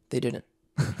didn't. They didn't.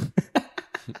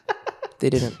 They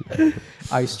didn't.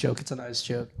 Ice joke. It's an ice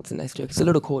joke. It's a nice joke. It's a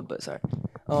little cold, but sorry.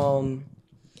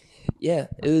 Yeah,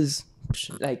 it was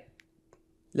like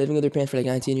living with their parents for like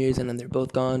 19 years, and then they're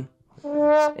both gone.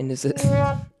 And it's.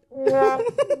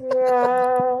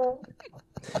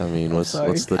 I mean, what's the we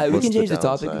what's can change the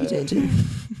downside? topic. We can change it.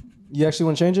 You actually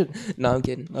want to change it? No, I'm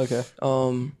kidding. Okay.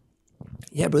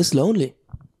 Yeah, bro, it's lonely.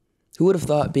 Who would have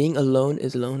thought being alone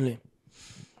is lonely?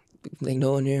 Like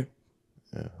no one here.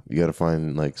 Yeah, you got to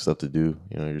find like stuff to do,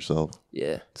 yourself.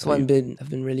 Yeah, that's why I've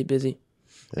been really busy.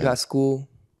 I got school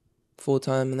full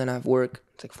time, and then I have work.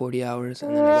 It's like 40 hours,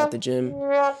 and then I got the gym.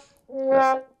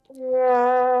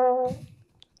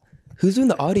 Who's doing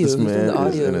the audio? This Who's doing man the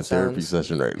audio is in a sounds? therapy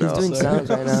session right now. He's doing sounds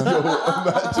right now.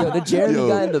 Yo, the Jeremy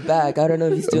guy in the back. I don't know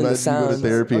if he's doing the sounds.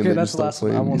 Okay, that's the last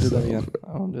one. I won't do that again.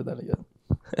 I won't do that again.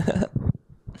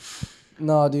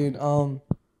 No, dude.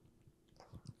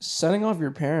 Setting off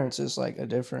your parents is like a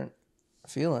different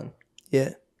feeling.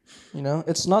 Yeah.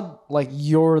 It's not like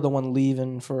you're the one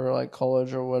leaving for like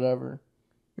college or whatever.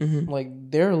 Mm-hmm.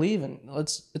 Like they're leaving.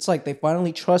 It's like they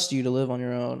finally trust you to live on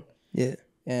your own. Yeah.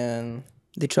 And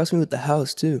they trust me with the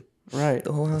house too. Right.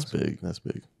 The whole house. That's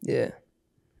big. Yeah.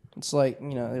 It's like,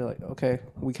 they're like, okay,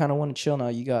 we kind of want to chill now.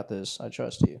 You got this. I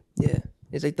trust you. Yeah.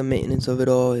 It's like the maintenance of it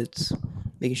all. It's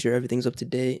making sure everything's up to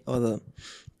date. All the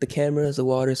cameras, the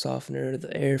water softener,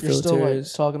 the air filters. You're still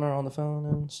like talking to her on the phone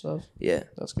and stuff? Yeah.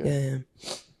 That's good. Yeah.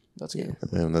 That's good.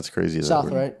 Man, that's crazy. South,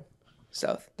 right?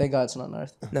 South. Thank God it's not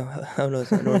north. No, I don't know.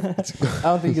 It's not north. I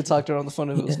don't think you could talk to her on the phone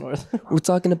if it was north. We're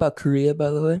talking about Korea, by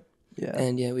the way. Yeah.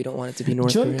 And yeah, we don't want it to be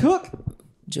North Korea.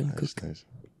 Jungkook. Nice.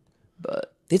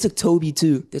 But they took Toby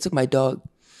too. They took my dog.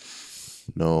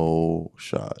 No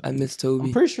shot. I miss Toby.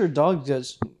 I'm pretty sure dogs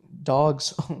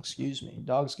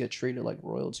get treated like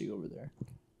royalty over there.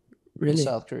 Really? In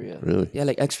South Korea. Really? Yeah,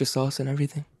 like extra sauce and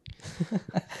everything.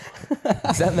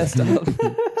 Is that messed up?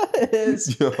 It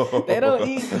is. They don't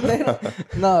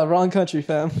eat. Nah, wrong country,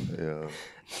 fam. Yeah.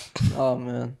 Oh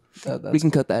man, that's We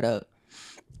can cut that out.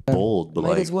 Bold, but Might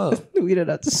like, as well. we didn't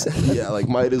have to say. yeah, like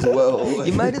might as well.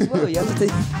 You might as well. You have to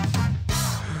take.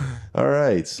 All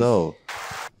right, so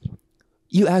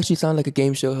You actually sound like a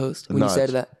game show host when you said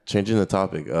that. Changing the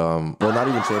topic. Well, not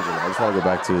even changing. I just want to go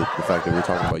back to the fact that we're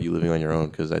talking about you living on your own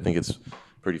because I think it's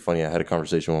pretty funny. I had a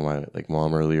conversation with my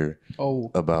mom earlier.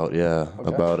 About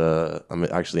I'm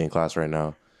actually in class right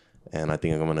now, and I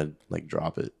think I'm gonna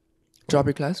drop it. Drop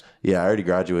your class? Yeah, I already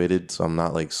graduated, so I'm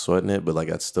not sweating it, but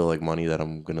that's still money that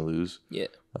I'm gonna lose. Yeah.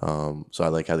 So I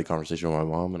had the conversation with my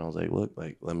mom, and I was like, look,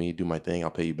 let me do my thing.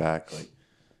 I'll pay you back,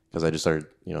 because I just started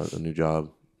a new job.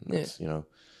 It's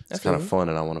kind of fun,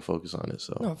 and I want to focus on it.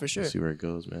 So no, for sure. We'll see where it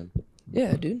goes, man.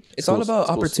 Yeah, dude. It's all about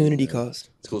opportunity cost.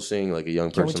 It's cool seeing a young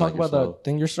Can person. we talk about that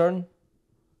thing you're starting?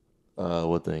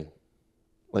 What thing?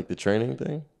 Like the training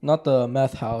thing? Not the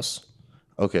meth house.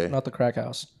 Okay. Not the crack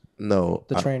house. No.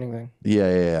 The training thing.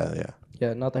 Yeah.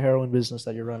 Yeah, not the heroin business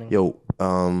that you're running. Yo,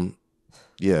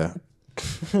 yeah.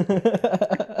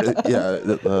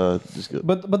 Just good.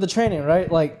 But the training,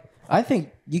 right? I think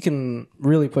you can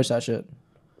really push that shit.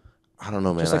 I don't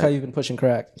know, man. Just like how you've been pushing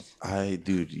crack.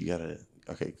 Dude, you gotta.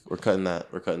 Okay, we're cutting that.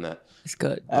 It's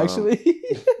cut. Actually,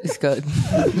 It's cut.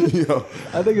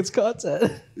 I think it's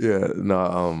content. Yeah,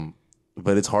 no,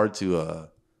 but it's hard to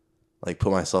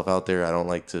put myself out there. I don't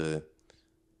like to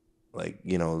I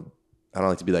don't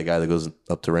like to be that guy that goes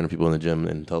up to random people in the gym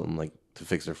and tell them to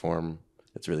fix their form.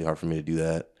 It's really hard for me to do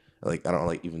that. I don't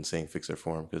like even saying fix their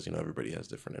form because everybody has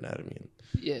different anatomy and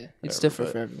Yeah, it's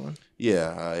different for everyone.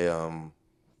 Yeah,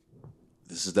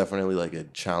 this is definitely a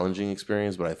challenging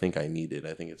experience, but I think I need it.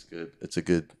 I think it's good. It's a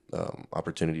good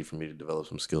opportunity for me to develop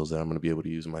some skills that I'm going to be able to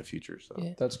use in my future. So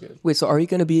Yeah. That's good. Wait, so are you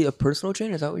going to be a personal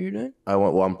trainer? Is that what you're doing?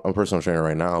 I'm a personal trainer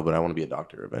right now, but I want to be a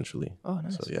doctor eventually. Oh,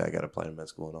 nice. So yeah, I got to apply to med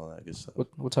school and all that good stuff.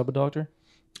 What type of doctor?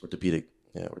 Orthopedic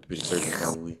surgeon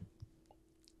probably.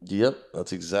 Yep,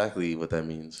 that's exactly what that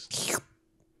means.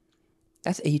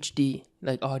 That's HD,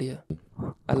 audio.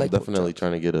 I I'm like definitely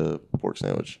trying to get a pork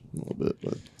sandwich a little bit,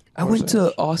 but I went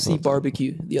to Aussie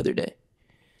barbecue the other day.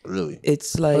 really,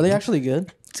 It's Are they actually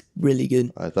good? it's really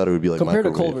good. I thought it would be Compared to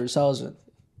microwave. Culver's, how is it?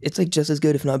 It's just as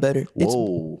good, if not better.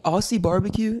 Whoa. Aussie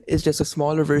barbecue is just a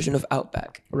smaller version of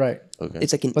Outback. Right. Okay.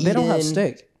 It's like an But they don't have eat-in-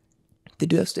 steak. They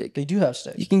do have steak. They do have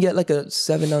steak. You can get like a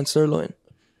 7-ounce sirloin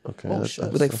Okay. Oh, that's- shit.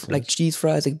 that's- with that's like nice. cheese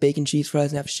fries, like bacon cheese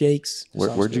fries, and have shakes.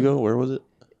 Where'd you go? Where was it?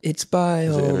 It's by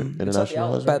Is it outlets,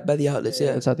 international? House? right? by the outlets.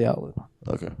 Yeah, It's at the outlet.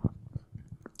 Okay.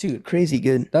 Dude, crazy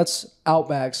good. that's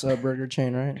Outback's burger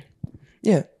chain, right?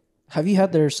 Yeah. Have you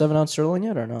had their 7-ounce sirloin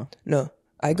yet or no? No,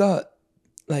 I got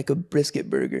like a brisket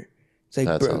burger. It's like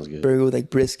That sounds good. burger with like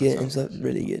brisket and stuff.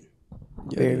 Really good.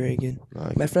 Very, very good.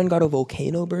 Nice. My friend got a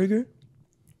volcano burger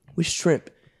with shrimp.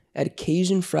 Had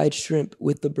Cajun fried shrimp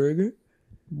with the burger.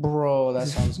 Bro, that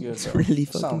sounds good. Bro. Really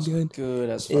That fucking sounds good. good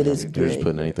as It fuck. is dude. They're just great.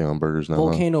 putting anything on burgers now. huh?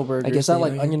 Volcano burger. I guess Is that they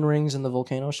like are, yeah. onion rings in the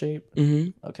volcano shape?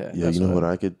 Mm-hmm. Okay. Yeah, that's you know what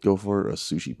I could go for? A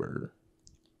sushi burger.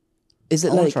 Is it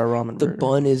I wanna like try ramen the burger.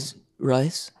 bun is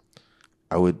rice?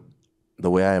 I would, the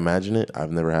way I imagine it,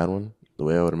 I've never had one. The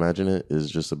way I would imagine it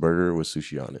is just a burger with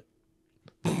sushi on it.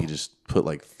 You just put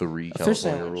like 3 fish California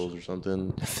sandwich. rolls or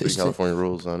something. 3 fish California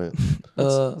rolls on it.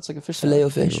 It's like a fish Filet o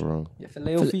sandwich. fish. You're wrong. Yeah,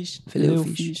 filet o fish. Filet o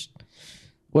fish.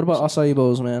 What about acai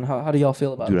bowls, man? How do y'all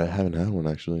feel about Dude, it? I haven't had one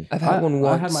actually. I've had one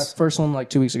once. I had my first one like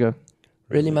 2 weeks ago.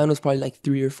 Really, mine was probably like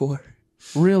 3 or 4.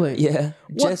 Really? Yeah,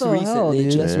 What just the hell, recently.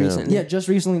 dude? Just Damn. recently. Yeah, just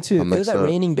recently too. I'm It was at mixed up.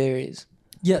 Raining Berries.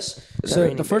 Yes. was So at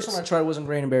Raining the first Berries. one I tried wasn't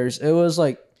Grain and Berries. It was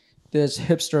like this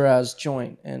hipster ass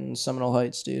joint in Seminole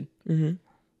Heights, dude. Mm-hmm.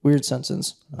 Weird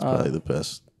sentence. Probably the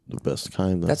best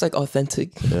kind. Though. That's like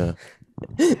authentic. yeah.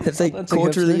 That's like Authentic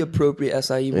culturally hipster. appropriate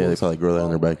acai Yeah, they bowls. probably grow that in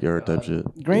their backyard type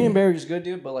shit. Grain and Berries is good,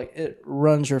 dude, but like it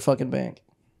runs your fucking bank.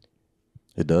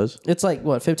 It does? It's like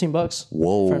what, $15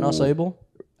 Whoa. for an acai bowl?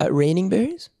 At Raining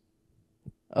Berries?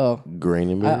 Oh, Grain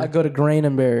and I go to Grain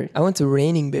and Berry. I went to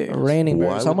Raining Berries. Raining Why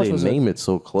Berries. would How much they was name it? it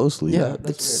so closely? Yeah, That-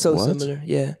 It's so What? similar.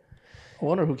 Yeah. I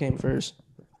wonder who came first.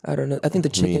 I don't know. I think the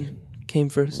chicken came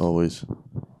first. always.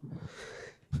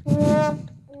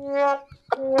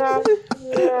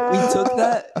 We took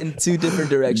that in 2 different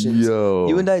directions. Yo.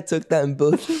 You and I took that in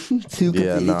both 2 completely nah,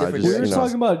 I different just- We were directions. know.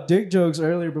 talking about dick jokes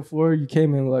earlier before you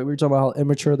came in. Like we were talking about how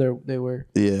immature they were,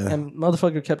 Yeah. and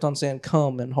motherfucker kept on saying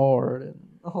 "cum" and "hard" and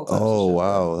all types Oh of shit.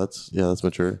 wow, that's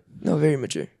mature. No, very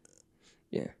mature.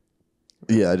 Yeah.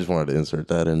 Yeah, I just wanted to insert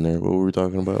that in there. What were we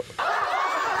talking about?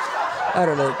 I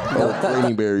don't know.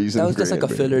 Raining berries. That and was just like a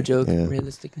grain filler berries. joke, Yeah.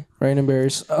 realistically. Rain and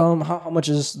Berries. How much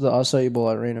is the acai bowl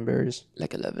at Rain and Berries?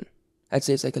 Like 11. I'd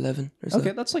say it's like 11 or so.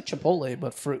 Okay, that's like Chipotle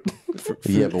but fruit.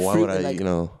 Yeah, but why fruit would I? and, like, You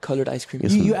know, colored ice cream.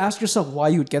 Yes. You ask yourself why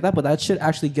you would get that, but that shit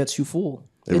actually gets you full.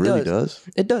 it really does.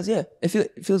 It does, yeah. It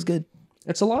feels good.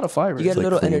 It's a lot of fiber. You get a like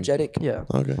little clean. energetic. yeah,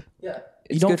 Okay, yeah.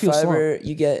 It's You don't good feel fiber. slump.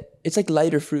 You get it's like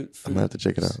lighter fruit. I'm gonna have to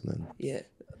check it out then. Yeah.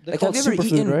 They Like call have it you ever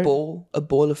superfood, eaten right? a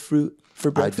bowl of fruit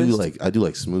for breakfast? I do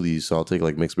like smoothies, so I'll take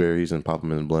like mixed berries and pop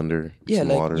them in the blender. Yeah, some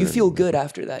like water you feel and- good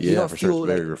after that. Yeah, You don't for sure. feel It's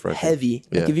very like refreshing. heavy.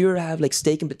 Like Yeah. if you ever have like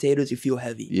steak and potatoes, you feel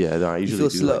heavy. Yeah, no, I usually do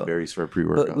slow. like berries for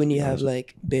pre-workout. But when you have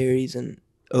like berries and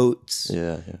oats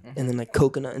yeah, and then like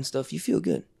coconut and stuff, you feel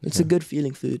good. It's a good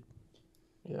feeling food.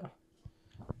 Yeah.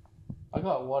 I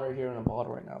got water here in a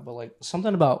bottle right now, but like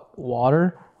something about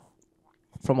water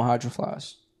from a hydro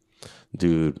flask.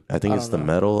 dude, I think it's the know.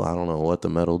 metal. I don't know what the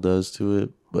metal does to it,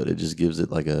 but it just gives it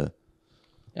like a.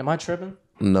 Am I tripping?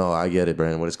 No, I get it,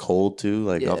 Brandon. When it's cold too,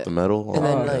 like Yeah. off the metal. And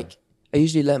then okay. like I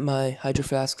usually let my hydro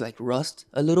flask like rust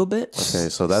a little bit. Okay,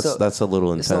 so that's a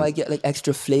little intense. So I get like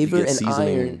extra You flavor get and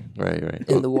seasoning. iron Right.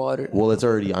 in the water. Well, it's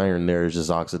already iron there. It's just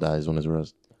oxidized when it's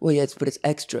rust. Well, yeah, but it's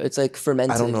extra. It's like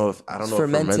fermented. I don't know if It's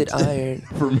fermented iron.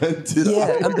 fermented. Yeah,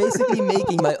 iron. I'm basically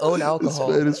making my own This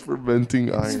alcohol. man is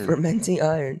fermenting iron. Fermenting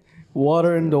iron.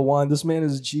 Water into wine. This man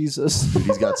is Jesus. Dude,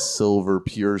 he's got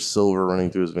pure silver running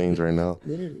through his veins right now.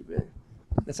 Literally, bro.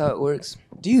 That's how it works.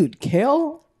 Dude,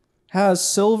 kale has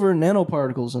silver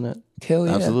nanoparticles in it. Kale,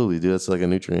 yeah. Absolutely, dude. That's like a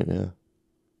nutrient. Yeah.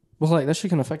 Well, like that shit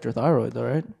can affect your thyroid, though,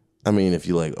 right? I mean, if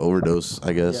you like overdose,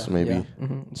 I guess maybe. Yeah.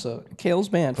 So kale's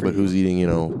banned for But you. who's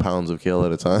eating, pounds of kale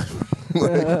at a time?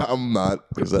 Like, I'm not.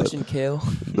 'Cause that Pushing kale.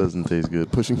 doesn't taste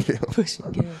good. Pushing kale.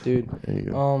 Pushing kale. Dude? There you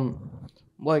go.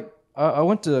 Like I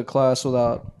went to class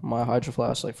without my hydro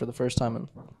flask like for the first time in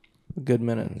a good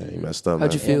minute. Yeah, you messed up.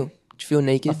 How'd you man. feel? Did you feel I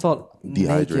naked? felt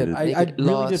Dehydrated. naked. I Naked, really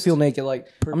did lost, feel naked. Like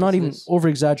I'm not even purposeless. over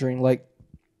exaggerating. Like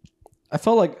I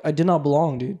felt like I did not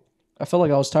belong, dude. I felt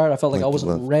like I was tired. I felt like I Like you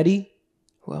wasn't left. ready.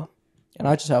 Well, And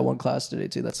I just had one class today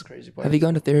too. That's the crazy part. have you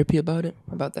gone to therapy about it?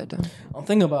 About that time? I'm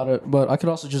thinking about it, but I could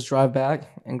also just drive back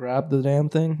and grab the damn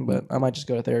thing. But I might just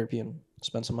go to therapy and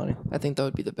spend some money. I think that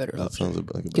would be the better That option.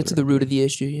 sounds like a Get to the root of the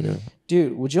issue, you know?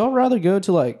 Dude, would y'all rather go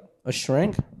to like a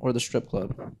shrink or the strip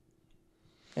club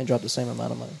and drop the same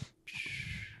amount of money?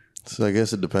 So I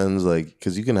guess it depends, like,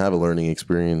 because you can have a learning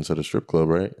experience at a strip club,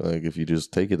 right? Like, if you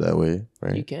just take it that way,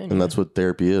 right? You can, and yeah. that's what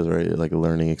therapy is, right? Like a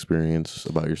learning experience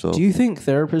about yourself. Do you think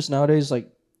therapists nowadays like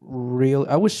real?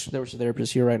 I wish there was a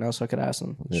therapist here right now so I could ask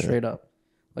them straight up.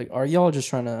 Like, are y'all just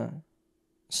trying to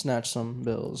snatch some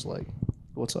bills? Like,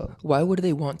 what's up? Why would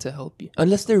they want to help you?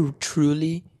 Unless they're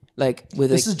truly like with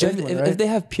This like, is genuine, if, right? if they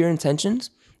have pure intentions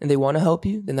and they want to help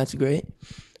you, then that's great.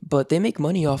 But they make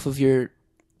money off of your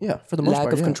Yeah, for the most lack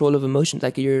part, of control of emotions,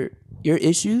 like your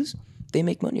issues. They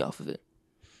make money off of it.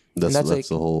 that's that's that's like-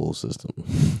 the whole system.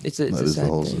 It's a That is the sad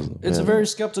whole thing. system. It's a Yeah. very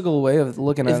skeptical way of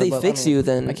looking at If it. they but, fix I mean, you,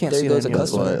 then I can't there see goes that a any other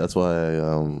That's way. why. That's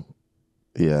why.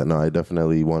 Yeah, no, I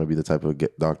definitely want to be the type of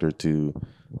doctor to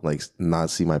like not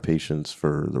see my patients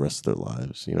for the rest of their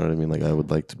lives. You know what I mean? Like I would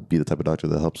like to be the type of doctor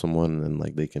that helps someone and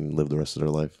like they can live the rest of their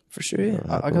life. For sure, yeah.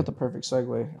 I got the perfect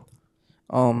segue.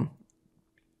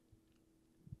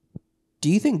 Do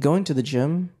you think going to the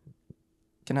gym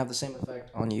can have the same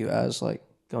effect on you as like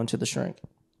going to the shrink?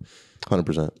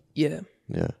 100%. Yeah.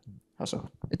 Yeah. How so?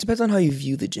 It depends on how you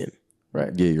view the gym.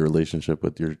 Right. Yeah, your relationship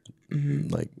with your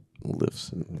like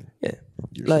lifts and Yeah.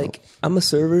 yourself. Like, I'm a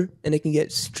server and it can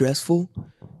get stressful.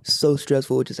 So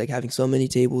stressful, just like having so many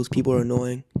tables, people are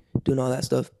annoying, doing all that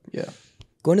stuff. Yeah.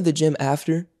 Going to the gym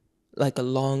after, like a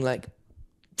long, like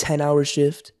 10-hour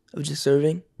shift of just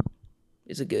serving,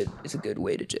 it's a good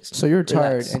way to just So you're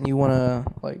tired relax. and you want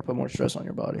to like put more stress on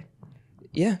your body.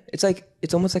 Yeah.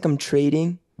 It's almost like I'm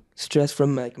trading stress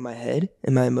from like my head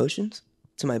and my emotions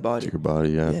to my body. your body,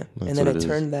 yeah. Yeah. That's And then what I it is.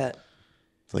 turn that,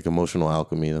 It's like emotional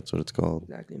alchemy. That's what it's called.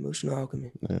 exactly, emotional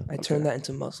alchemy. Yeah. I turn that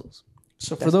into muscles.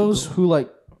 So That's for the those goal. who like,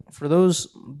 for those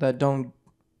that don't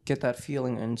get that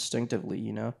feeling instinctively,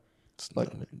 you know, It's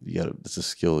like you gotta. It's a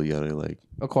skill. You gotta like.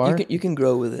 acquire. You can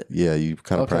grow with it. Yeah, you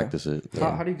kind of Okay. practice it.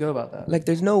 How do you go about that? Like,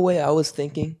 there's no way I was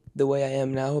thinking the way I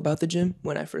am now about the gym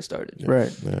when I first started.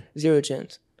 Right. Yeah. Zero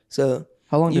chance. So,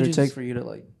 How long You did it take just- for you to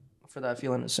like, for that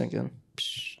feeling to sink in?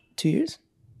 2 years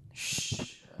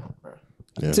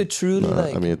Yeah. to truly Nah,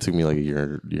 like, I mean, it took me like a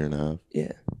year and a half.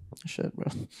 yeah, Shit, bro.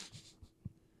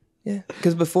 yeah.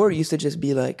 Because before it used to just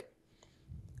be like,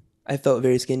 I felt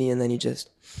very skinny, and then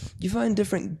you find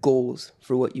different goals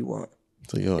for what you want.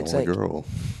 So yo, I It's want like- a girl.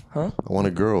 Huh? I want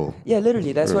a girl. Yeah,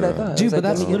 literally, that's what I thought. I Dude, was but like,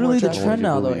 that's let me get literally more the traction. trend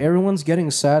now, though. believe. Everyone's getting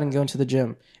sad and going to the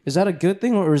gym. Is that a good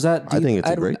thing, or is that? I think it's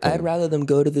a great thing. I'd rather them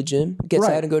go to the gym, get Right.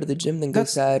 sad and go to the gym, than go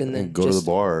That's- sad and then And go to just-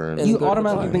 the bar. And, and you go to the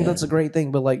automatically bar, think yeah. that's a great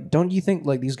thing, but like, don't you think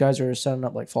like these guys are setting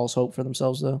up like false hope for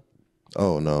themselves though?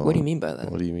 oh no. What do you mean by that?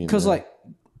 What do you mean? Because man? like,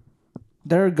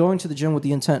 they're going to the gym with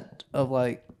the intent of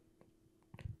like,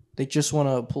 they just want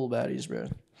to pull baddies, bro.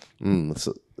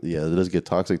 Yeah, it does get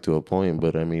toxic to a point,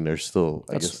 but I mean, they're still.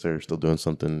 I That's- guess they're still doing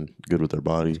something good with their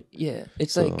body. Yeah,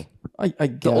 it's So- like I the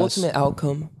guess. ultimate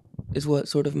outcome is what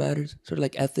sort of matters. Sort of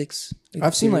like ethics.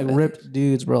 I've seen like theory of ripped ethics.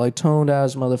 dudes, bro, like toned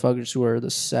ass motherfuckers who are the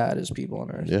saddest people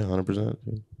on earth. Yeah, 100%.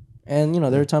 And you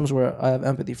know, there are times where I have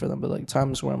empathy for them, but like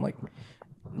times where I'm like,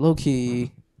 low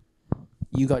key,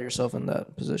 you got yourself in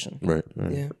that position. Right.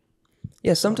 Right. Yeah.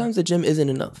 Yeah, sometimes the gym isn't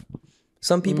enough.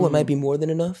 Some people it might be more than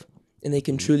enough, and they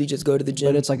can truly just go to the gym,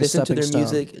 But it's like a listen to stepping their stone.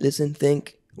 music, listen,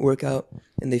 think, work out,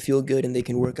 and they feel good, and they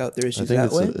can work out their I issues think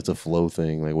that way. it's a flow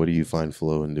thing. Like, what do you find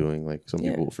flow in doing? Like,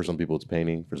 Yeah. for some people, it's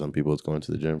painting. For some people, it's going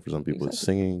to the gym. For some people, it's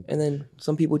singing. And then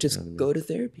some people just go to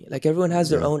therapy. Like, everyone has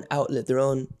their own outlet, their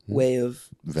own way of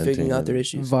Venting figuring out their and-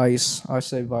 issues. Vice. I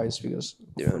say vice because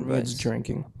Their for own me it's vice.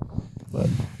 drinking. But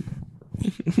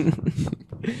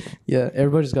yeah,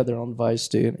 everybody's got their own vice,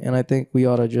 dude. And I think we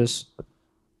ought to just,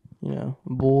 you know,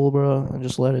 bull, bro, and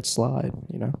just let it slide.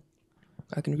 You know.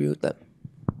 I can agree with that.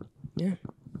 Yeah.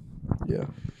 Yeah.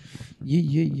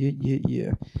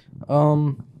 Yeah.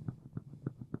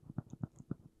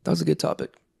 That was a good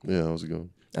topic. Yeah, that was a good one.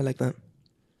 I like that.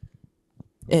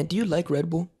 And do you like Red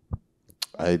Bull?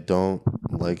 I don't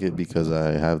like it because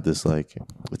I have this like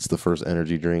it's the first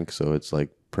energy drink, so it's like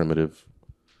primitive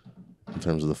in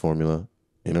terms of the formula.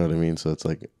 You know what I mean? So it's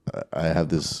like I have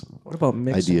this What about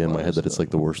mixing idea in my head bars, that it's though? like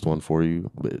the worst one for you,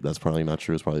 but that's probably not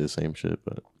true. It's probably the same shit,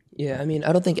 but Yeah, I mean,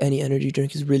 I don't think any energy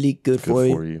drink is really good,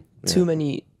 good for you. Yeah.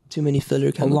 Too many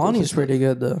filler chemicals. Alani's pretty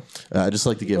good though. I just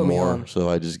like to get Put me more, on. so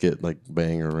I just get like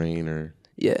Bang or Rain or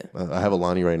Yeah, I have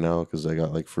Alani right now because I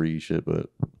got like free shit,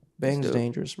 but Bang's dope.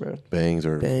 dangerous, bro. Bangs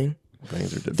are bang.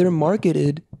 Bangs are different. They're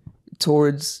marketed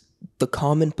towards the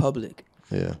common public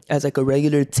yeah, as like a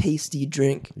regular tasty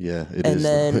drink, yeah. It and is.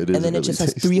 then it is and then it really just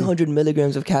has tasty. 300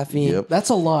 milligrams of caffeine. Yep. That's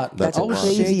a lot. That's I a was lot.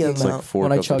 crazy shaking amount. It's like 4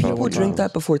 when I cups of chugged it coffee. People one drink time.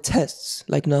 that before tests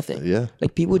like nothing. Yeah,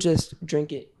 Like people just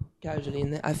drink it casually,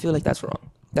 and I feel like that's wrong.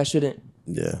 That shouldn't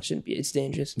yeah. be. It's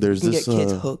dangerous. There's you can this. get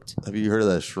kids hooked. Have you heard of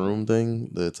that shroom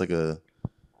thing? It's like a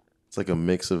It's like a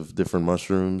mix of different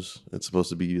mushrooms. It's supposed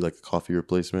to be like a coffee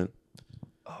replacement.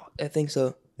 Oh, I think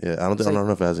so. Yeah, I don't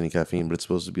know if it has any caffeine, but it's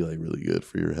supposed to be like really good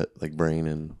for your head, like brain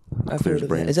and I've heard of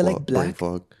brain. that. Is it like brain black?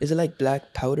 fog. Is it like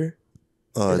black powder?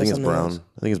 I think it's something brown. else?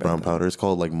 I think it's brown powder. It's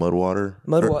called like mud water.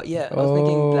 Mud water. Yeah, I was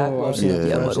thinking black water.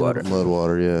 yeah, Mud water. Mud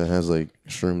water. Yeah, it has like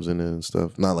shrooms in it and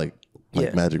stuff. Not like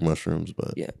Yeah. magic mushrooms,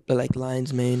 but Yeah, but like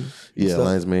lion's mane. yeah, stuff.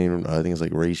 lion's mane. I think it's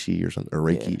like reishi or something, or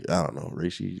reiki. I don't know,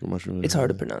 reishi mushroom. It's hard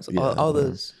to pronounce. Yeah, all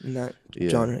those in that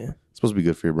genre. Yeah. It's supposed to be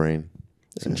good for your brain.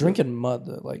 Drinking mud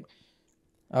though, like,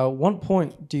 at what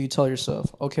point do you tell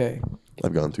yourself, okay,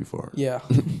 I've gone too far. yeah,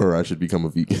 Or I should become a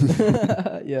vegan.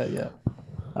 yeah,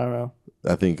 I don't know.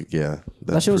 I think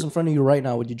That shit was in front of you right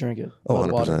now. Would you drink it? Oh,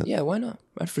 Mud water. 100%. Yeah, why not?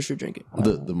 I'd for sure drink it.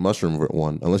 The mushroom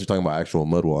one, unless you're talking about actual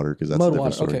mud water, because that's Mud a different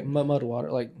water. story. Okay, mud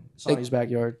water, like Sonny's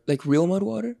backyard. Like real mud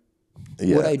water?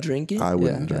 Yeah, Would I drink it? I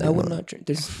wouldn't drink I would mud. not drink.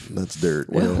 There's That's dirt.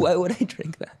 why would I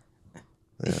drink that?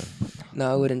 Yeah.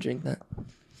 No, I wouldn't drink that.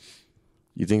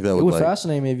 You think that It would would like?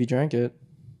 fascinate me if you drank it.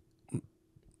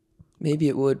 Maybe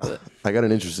it would, but I got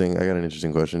an interesting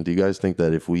question. Do you guys think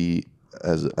that if we,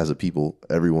 as a people,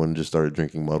 everyone just started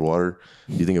drinking mud water,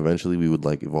 do you think eventually we would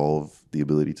like evolve the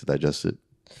ability to digest it?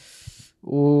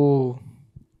 Ooh.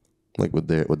 Like, would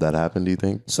that happen? Do you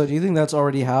think? So do you think that's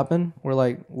already happened? Where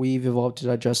like we've evolved to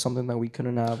digest something that we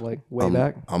couldn't have like way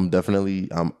back?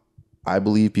 I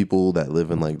believe people that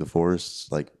live in like the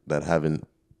forests, like that haven't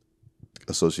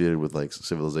associated with like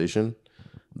civilization,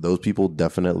 those people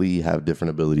definitely have different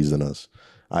abilities than us.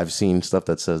 I've seen stuff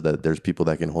that says that there's people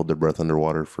that can hold their breath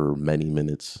underwater for many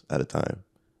minutes at a time,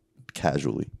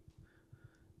 casually.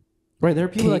 Right, there are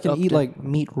people that Kate can eat Upton. like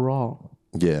meat raw.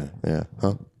 Yeah,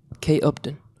 huh? Kate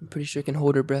Upton, I'm pretty sure can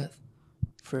hold her breath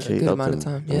for a good amount of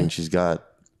time. I Yeah, mean, she's got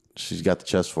the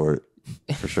chest for it,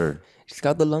 for sure. she's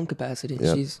got the lung capacity.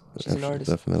 Yep. She's an artist.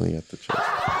 Definitely got the chest.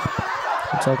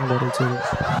 I'm talking about it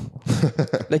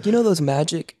too. Like, you know those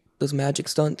magic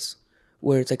stunts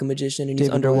where it's like a magician and he's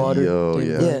David underwater. Yo, Dude,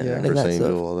 yeah, yeah, like Chris that Angel,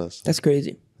 stuff. all that stuff. That's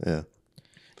crazy. Yeah.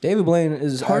 David Blaine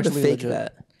is It's hard to actually fake legit.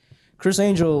 that. Chris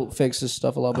Angel fakes his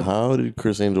stuff a lot, but How did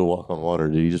Chris Angel walk on water?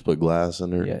 Did he just put glass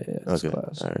under? yeah, it's Okay.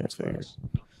 glass. All right. It's Fair. glass.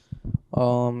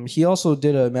 He also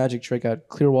did a magic trick at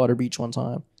Clearwater Beach one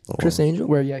time, Chris Angel?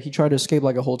 where he tried to escape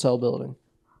like a hotel building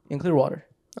in Clearwater.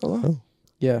 Oh, wow.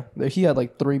 Yeah, he had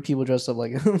like 3 people dressed up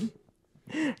like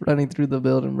running through the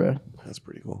building, bro. That's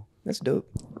pretty cool. That's dope.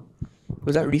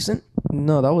 Was that recent?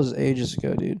 No, that was ages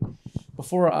ago, dude.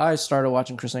 Before I started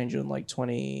watching Chris Angel in like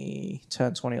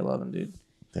 2010, 2011, dude.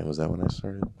 Damn, was that when I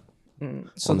started?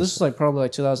 So this is like probably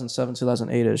like 2007,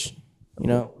 2008ish. You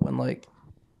know, when like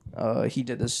he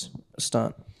did this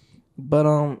stunt.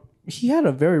 But he had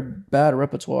a very bad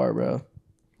repertoire, bro,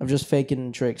 of just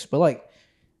faking tricks. But like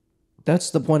that's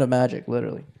the point of magic,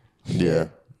 literally. Yeah.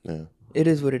 It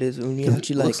is what it is. When you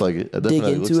actually like, Looks like it. It dig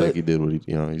definitely into looks like it. he did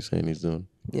what he's saying he's doing.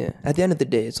 Yeah. At the end of the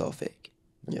day, it's all fake.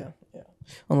 Yeah.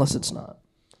 Unless it's not.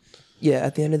 Yeah.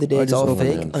 At the end of the day, I it's just all hope,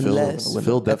 fake. Man, Unless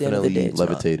Phil at the end of the definitely day, it's not.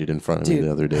 levitated in front of me Dude.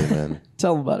 the other day, man.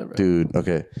 Tell him about it, bro. Dude,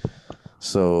 okay.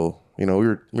 So, we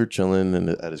were chilling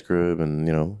at his crib, and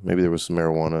maybe there was some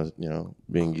marijuana,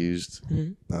 being used.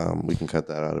 Mm-hmm. We can cut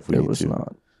that out if we There need was to.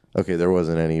 not. Okay, there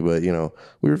wasn't any, but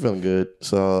we were feeling good.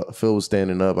 So Phil was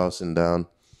standing up, I was sitting down,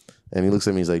 and he looks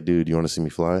at me. He's like, "Dude, you want to see me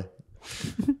fly?"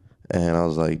 And I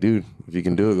was like, "Dude, if you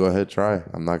can do it, go ahead, try.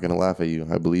 I'm not gonna laugh at you.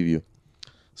 I believe you."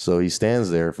 So he stands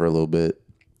there for a little bit.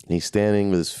 He's standing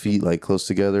with his feet like close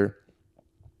together,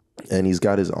 and he's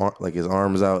got his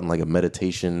arms out in like a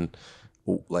meditation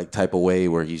like type of way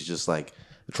where he's just like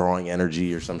drawing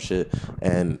energy or some shit.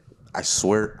 And I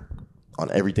swear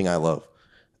on everything I love,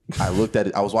 I looked at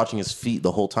it. I was watching his feet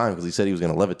the whole time because he said he was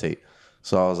gonna levitate.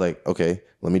 So I was like, okay,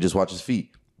 let me just watch his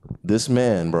feet. This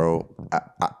man, bro,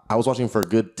 I was watching for a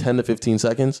good 10 to 15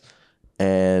 seconds,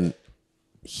 and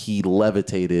he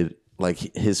levitated. Like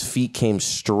his feet came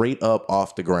straight up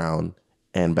off the ground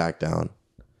and back down.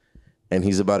 And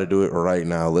he's about to do it right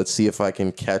now. Let's see if I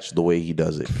can catch the way he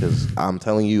does it. Because I'm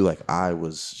telling you, like, I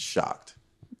was shocked.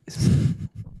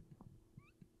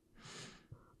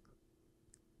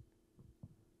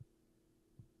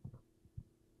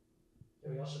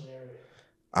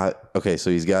 Okay, so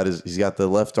he's got the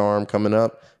left arm coming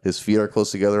up. His feet are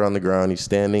close together on the ground. He's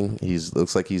standing.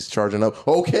 Looks like he's charging up.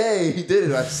 Okay, he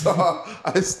did it. I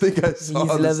think I saw.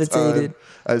 He's this levitated. time.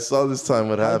 I saw this time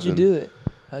what happened. How'd you do it?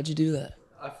 How'd you do that?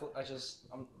 I'm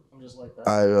just like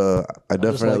that. I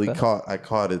definitely like that. I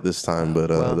caught it this time, but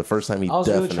the first time he I was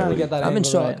really definitely trying to get that. I'm in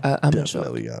angle shock. right. I'm in shock.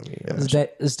 definitely got me. Yeah.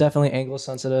 It's definitely angle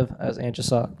sensitive, as Ant just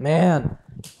saw. Man,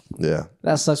 Yeah.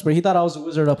 That sucks, but he thought I was a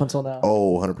wizard up until now.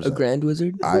 Oh, 100%. A grand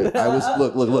wizard. I was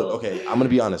look. Okay, I'm gonna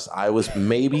be honest. I was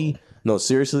maybe no,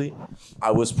 seriously.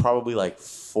 I was probably like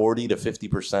 40 to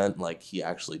 50%. Like he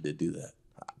actually did do that.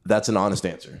 That's an honest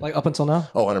answer. Like up until now?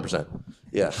 Oh, 100%.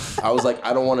 Yeah. I was like,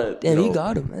 I don't want to. Damn, he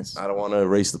got him. That's... I don't want to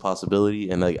erase the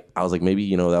possibility. And like, I was like, maybe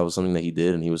that was something that he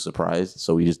did, and he was surprised.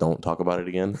 So we just don't talk about it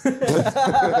again. so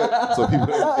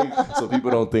people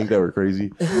don't think that we're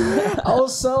crazy. I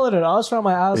was selling it. I was trying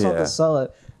my ass off to sell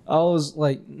it. I was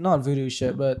like, not voodoo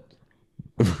shit, but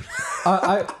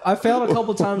I failed a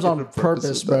couple times on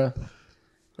purpose, bro.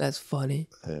 That's funny.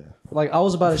 Yeah. Like I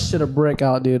was about to shit a brick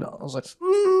out, dude. I was like,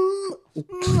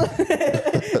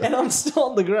 and I'm still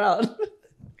on the ground.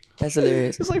 That's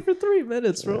hilarious. It's like for 3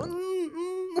 minutes, bro.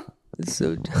 It's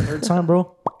so Third time,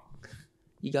 bro.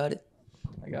 You got it.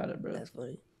 I got it, bro. That's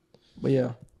funny. But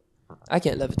yeah, I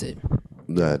can't levitate.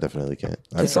 I definitely can't.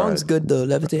 The song's good though.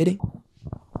 Levitating. all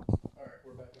right,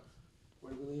 we're back.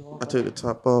 Where did we leave off? I took the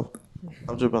top off.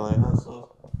 I'm dripping like hot sauce.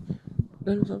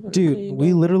 Dude,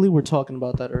 we literally were talking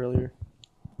about that earlier.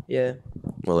 Yeah.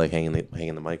 Well, like hanging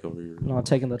the mic over your. Not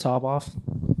taking the top off.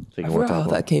 I Taking what forgot how top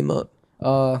that off? came up.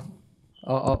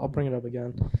 I'll bring it up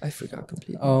again. I forgot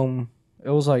completely. It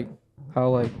was like how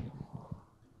like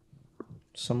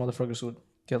some motherfuckers would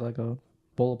get like a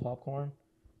bowl of popcorn,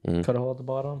 cut a hole at the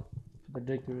bottom, put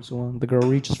their dick through this one. The girl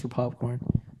reaches for popcorn.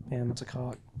 Bam, it's a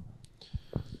cock.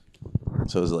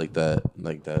 So is it like that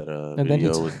And then he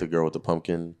video with the girl with the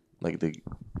pumpkin, like the.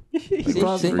 He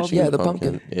brought See? the pumpkin. Yeah, the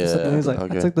pumpkin. Yeah. And he's like,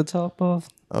 okay. I took the top off.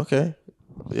 Okay.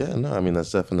 Yeah. No. I mean,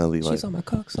 that's definitely like She's on my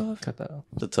cock soft. Cut that out.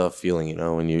 it's a tough feeling,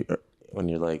 when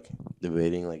you're like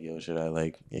debating, like, yo, should I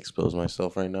like expose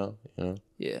myself right now?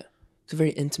 Yeah. It's a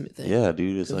very intimate thing. Yeah,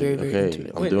 dude. It's like, very, very okay,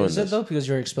 intimate. I'm Wait, doing is this. it though? Because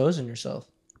you're exposing yourself.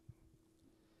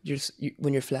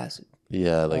 When you're flaccid.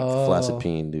 Yeah, like Oh. flaccid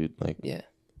peen, dude. Like Yeah.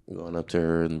 going up to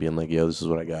her and being like, yo, this is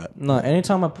what I got. No,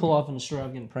 anytime I pull off in the store,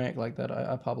 I'm getting pranked like that.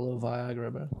 I pop a little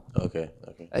Viagra, bro. Okay.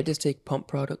 I just take pump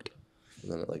product.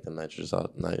 And then like the nitrous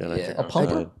out. Yeah. A pump?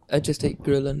 oxide. I just take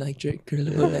Gorilla Nitric.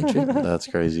 That's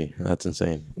crazy. That's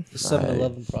insane. The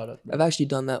 7-Eleven product. Bro. I've actually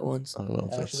done that once. I don't know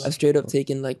if that's, I've straight up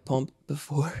taken like pump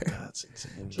before. that's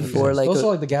insane. Before like Those are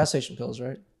like the gas station pills,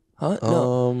 right? huh?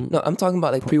 No, I'm talking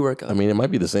about like pre-workout. I mean, it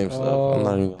might be the same stuff. I'm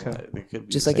not even. okay. It could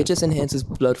be Just the like same. it just enhances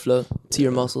blood flow to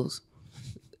your muscles,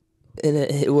 and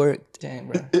it worked. Dang,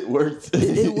 bro. It worked.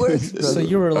 It works, bro. So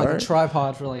you were like Alright. a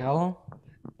tripod for like how long?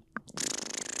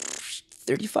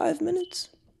 35 minutes.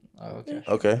 Oh, okay.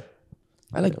 Okay.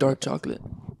 I like dark chocolate.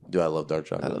 Dude, I love dark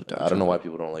chocolate. I love dark I don't know why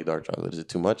people don't like dark chocolate. Is it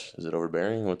too much? Is it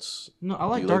overbearing? No, I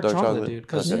like you dark chocolate, dude.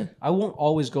 Because Okay. I won't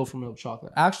always go for milk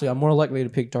chocolate. Actually, I'm more likely to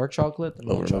pick dark chocolate than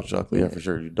Over milk milk chocolate. chocolate, yeah, for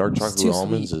sure. Dark chocolate too with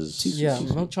almonds sweet. is Yeah,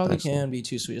 is- milk chocolate excellent. can be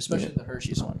too sweet, especially the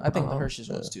Hershey's one. I think the Hershey's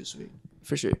one's too sweet.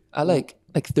 For sure. I like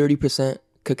 30%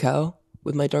 cacao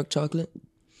with my dark chocolate.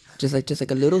 Just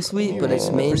like a little sweet, but it's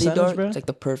Oh. mainly Percentage, dark. bro? It's like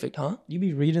the perfect, huh? You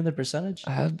be reading the percentage?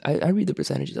 I read the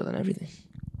percentages on everything.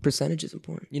 Percentage is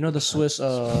important. You know the Swiss.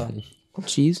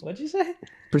 Cheese. What'd you say?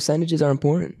 Percentages are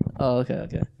important. Oh, okay.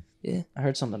 Yeah. I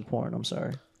heard something porn. I'm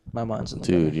sorry. My mind's in the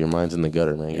Dude, gutter. your mind's in the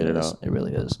gutter, man. Get it is. out. It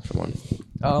really is. Come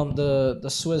on. The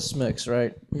Swiss mix,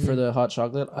 right? For the hot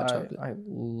chocolate. chocolate. I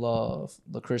love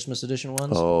the Christmas edition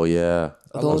ones. Oh yeah,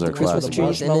 I those love with the the Christmas Christmas trees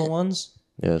trees in marshmallow it. ones.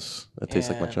 yes, that tastes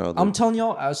like my And childhood. I'm telling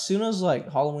y'all, as soon as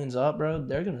like Halloween's up, bro,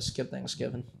 they're gonna skip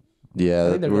Thanksgiving. yeah,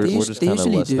 think they're we're, really- we're just kind of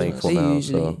less thankful They now,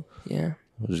 usually, so yeah.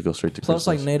 we'll just go straight to Plus,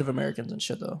 like Christmas. Native Americans and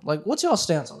shit, though. Like, what's y'all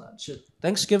stance on that? Should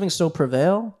Thanksgiving still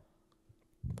prevail,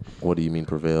 What do you mean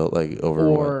prevail? Like over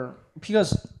what? or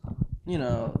because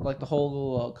like the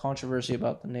whole controversy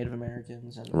about the Native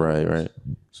Americans and Right.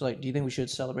 So, like, do you think we should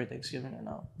celebrate Thanksgiving or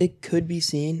no? It could be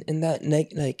seen in that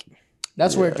like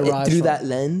That's where it derives through from. that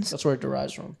lens. That's where it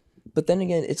derives from. But then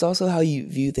again, it's also how you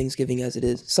view Thanksgiving as it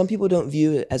is. Some people don't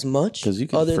view it as much, Because you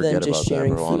can other forget than just about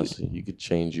sharing that, bro. food. Honestly, you could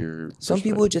change your. Some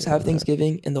people just have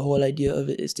Thanksgiving, and the whole idea of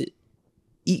it is to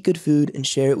eat good food and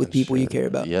share it with people you care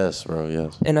about. Yes, bro.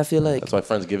 Yes. And I feel like That's why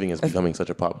Friendsgiving is becoming such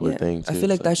a popular thing. Too. I feel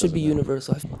like So that it should be doesn't matter.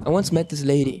 universal. I once met this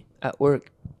lady at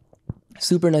work,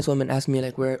 super nice woman, asked me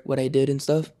like what I did and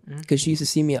stuff, because she used to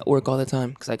see me at work all the time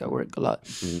because I got work a lot,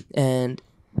 and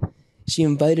she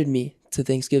invited me to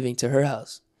Thanksgiving to her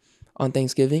house. On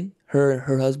Thanksgiving,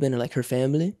 her husband and like her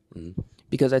family,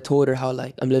 because I told her how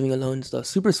like I'm living alone and stuff.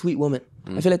 Super sweet woman.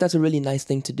 I feel like that's a really nice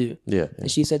thing to do. Yeah.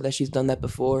 And she said that she's done that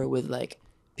before with like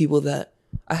people that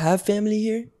I have family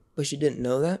here, but she didn't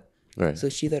know that. Right. So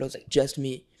she thought it was like just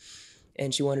me,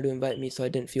 and she wanted to invite me so I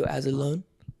didn't feel as alone.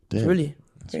 It's Damn. really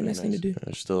That's very nice thing to do.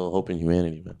 There's still hope in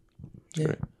humanity, man. It's Yeah.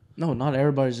 great. No, not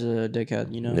everybody's a dickhead,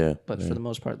 Yeah, But yeah. for the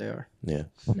most part, they are. Yeah.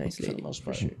 Nice For the lady. most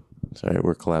part. Sorry,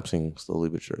 we're collapsing slowly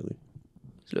but surely.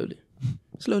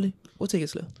 Slowly. We'll take it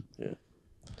slow. Yeah.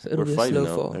 So it'll We're be a fighting slow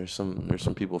though. fall. There's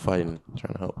some people fighting,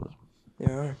 trying to help us.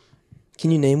 There are.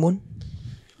 Can you name one?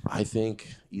 I think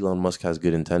Elon Musk has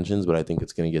good intentions, but I think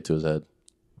it's going to get to his head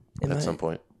at some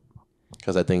point.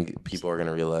 Because I think people are going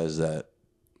to realize that,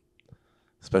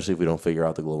 especially if we don't figure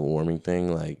out the global warming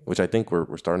thing, like, which I think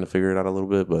we're starting to figure it out a little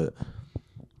bit, but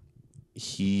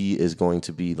he is going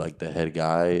to be like the head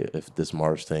guy if this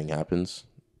Mars thing happens,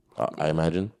 I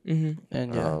imagine. Mm-hmm.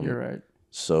 And yeah, you're right.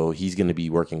 So he's going to be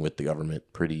working with the government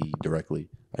pretty directly,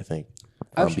 I think.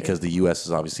 Because the U.S.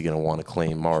 is obviously going to want to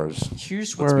claim Mars.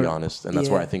 Here's let's where, be honest. And that's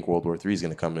where I think World War III is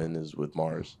going to come in, is with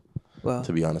Mars. Well,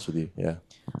 to be honest with you, yeah.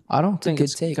 I don't think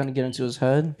it's going to get into his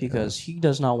head because he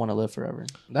does not want to live forever.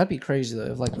 That'd be crazy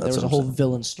though if like there was a whole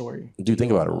villain story. Dude,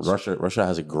 think about it. Russia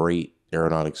has a great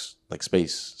aeronautics, like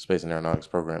space and aeronautics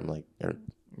program. Like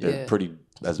they're pretty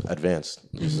advanced,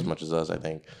 just as much as us, I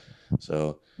think.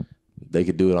 So they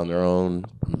could do it on their own.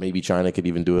 Maybe China could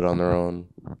even do it on their own.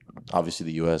 Obviously,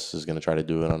 the U.S. is going to try to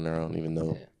do it on their own, even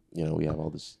though we have all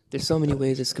this. There's so many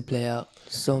ways this could play out.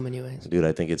 So many ways. Dude,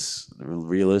 I think it's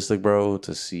realistic, bro,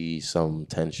 to see some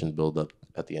tension build up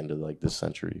at the end of like this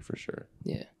century for sure.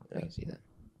 Yeah. I can see that.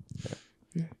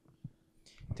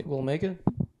 Think we'll make it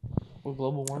with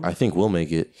global warming? I think we'll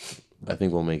make it.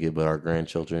 But our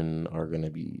grandchildren are going to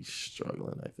be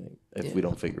struggling, I think, if we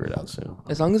don't figure it out soon.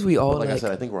 As long as we all, But like I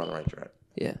said, I think we're on the right track.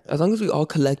 Yeah. As long as we all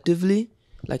collectively,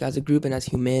 like as a group and as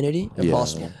humanity,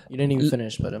 Impossible. Yeah. You didn't even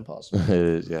finish, but impossible. It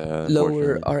is, yeah.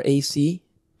 Lower our AC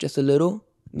just a little,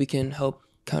 we can help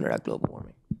counteract global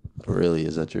warming. Really?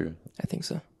 Is that true? I think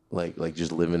so. Like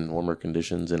just live in warmer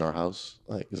conditions in our house?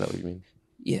 Like, is that what you mean?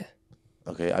 Yeah.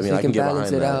 Okay. I mean, I can get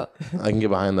behind that. I can get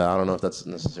behind that. I don't know if that's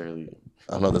necessarily...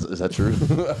 I don't know. Is that true?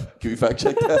 Can we fact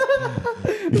check that?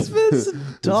 It's been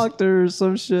doctor or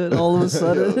some shit all of a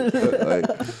sudden.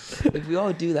 If we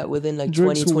all do that within like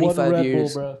 20, 25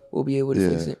 years, we'll be able to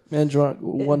fix it. Man, drunk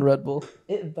one Red Bull.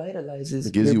 It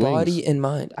vitalizes your body and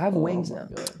mind. I have wings now.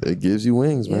 It gives you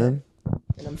wings, man.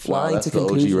 And I'm flying to the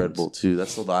conclusions. OG Red Bull too.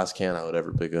 That's the last can I would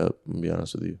ever pick up. I'm gonna be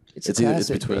honest with you. It's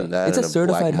between that and a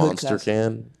black Monster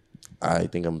can. I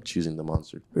think I'm choosing the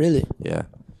Monster. Really? Yeah.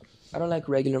 I don't like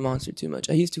regular Monster too much.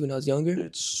 I used to when I was younger.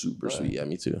 It's super sweet. Yeah,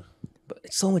 me too. But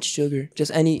it's so much sugar.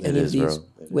 Just any of these.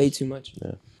 Way too much.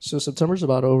 Yeah. So September's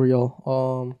about over,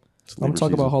 y'all. I'm gonna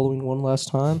talk about Halloween one last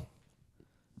time.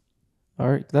 All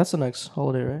right, that's the next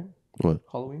holiday, right? What?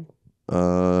 Halloween.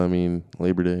 I mean,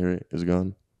 Labor Day, right? Is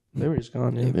gone. Labor Day's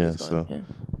gone. Yeah. Yeah. So. Yeah.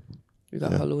 We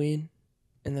got Halloween,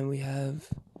 and then we have.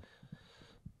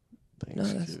 No,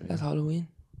 that's Halloween,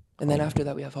 and then after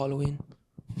that we have Halloween.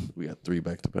 We got 3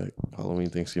 back-to-back: Halloween,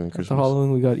 Thanksgiving, Christmas. After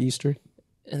Halloween, we got Easter.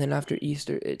 And then after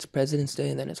Easter, it's President's Day,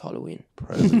 and then it's Halloween.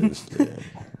 President's Day.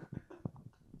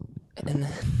 And then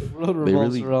They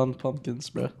really around pumpkins,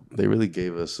 bro. They really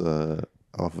gave us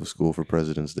off of school for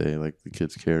President's Day. Like the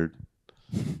kids cared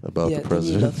about the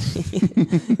president.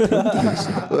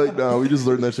 Like, no, we just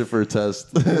learned that shit for a test.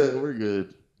 We're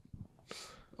good.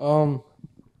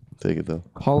 Take it though.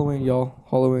 Halloween,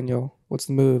 y'all. What's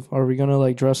the move? Are we gonna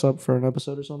like dress up for an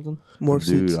episode or something? Morph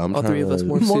suits. All 3 of us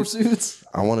morph suits.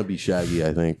 I want to be Shaggy.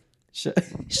 I think. Shaggy.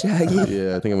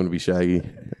 Yeah, I think I'm gonna be Shaggy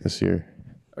this year.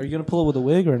 Are you gonna pull it with a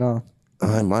wig or not?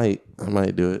 I might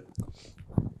do it.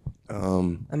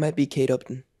 I might be Kate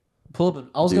Upton. Pull up.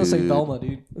 I was gonna say Velma,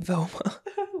 dude. Velma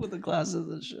with the glasses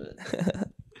and shit.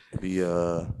 It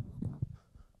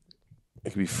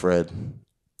could be Fred.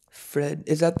 Fred,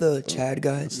 is that the Chad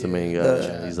guy? That's the main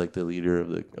guy. He's like the leader of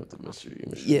the mystery.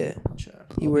 Yeah,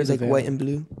 he wears like white and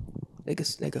blue, like a.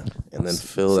 And then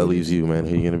Phil, that leaves you, man.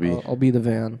 Who are you gonna be? I'll be the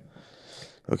van.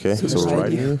 Okay, so we're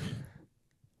riding you.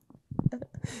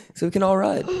 So we can all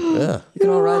ride. Yeah, we can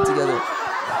all ride together.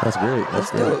 That's great.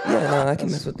 That's dope. Yeah, no, I can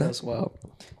mess with that. That's wild.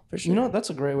 For sure. You know what? That's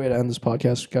a great way to end this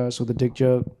podcast, guys, with a dick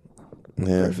joke.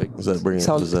 Yeah, perfect. Does that bring it?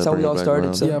 That's how we all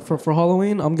started. So. Yeah, for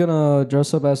Halloween, I'm gonna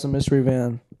dress up as a mystery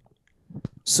van.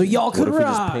 So y'all could ride. What if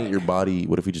we just paint your body?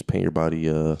 What if we just paint your body?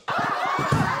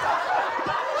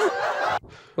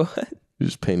 What? You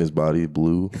just paint his body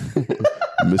blue.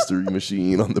 Mystery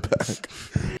machine on the back.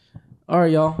 All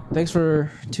right, y'all. Thanks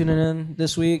for tuning in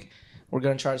this week. We're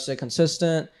gonna try to stay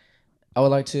consistent. I would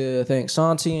like to thank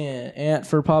Santi and Ant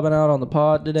for popping out on the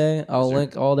pod today. I'll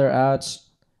link all their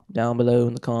ads down below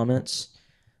in the comments.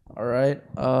 All right.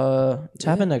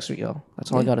 Tap in next week, y'all.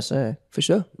 That's all I gotta say. For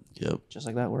sure. Yep. Just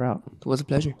like that, we're out. It was a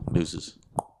pleasure. Deuces.